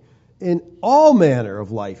holy. In all manner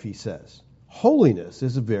of life, He says. Holiness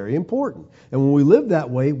is very important. And when we live that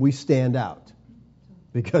way, we stand out.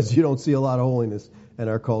 Because you don't see a lot of holiness in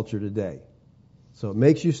our culture today. So it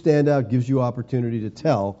makes you stand out, gives you opportunity to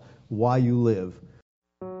tell why you live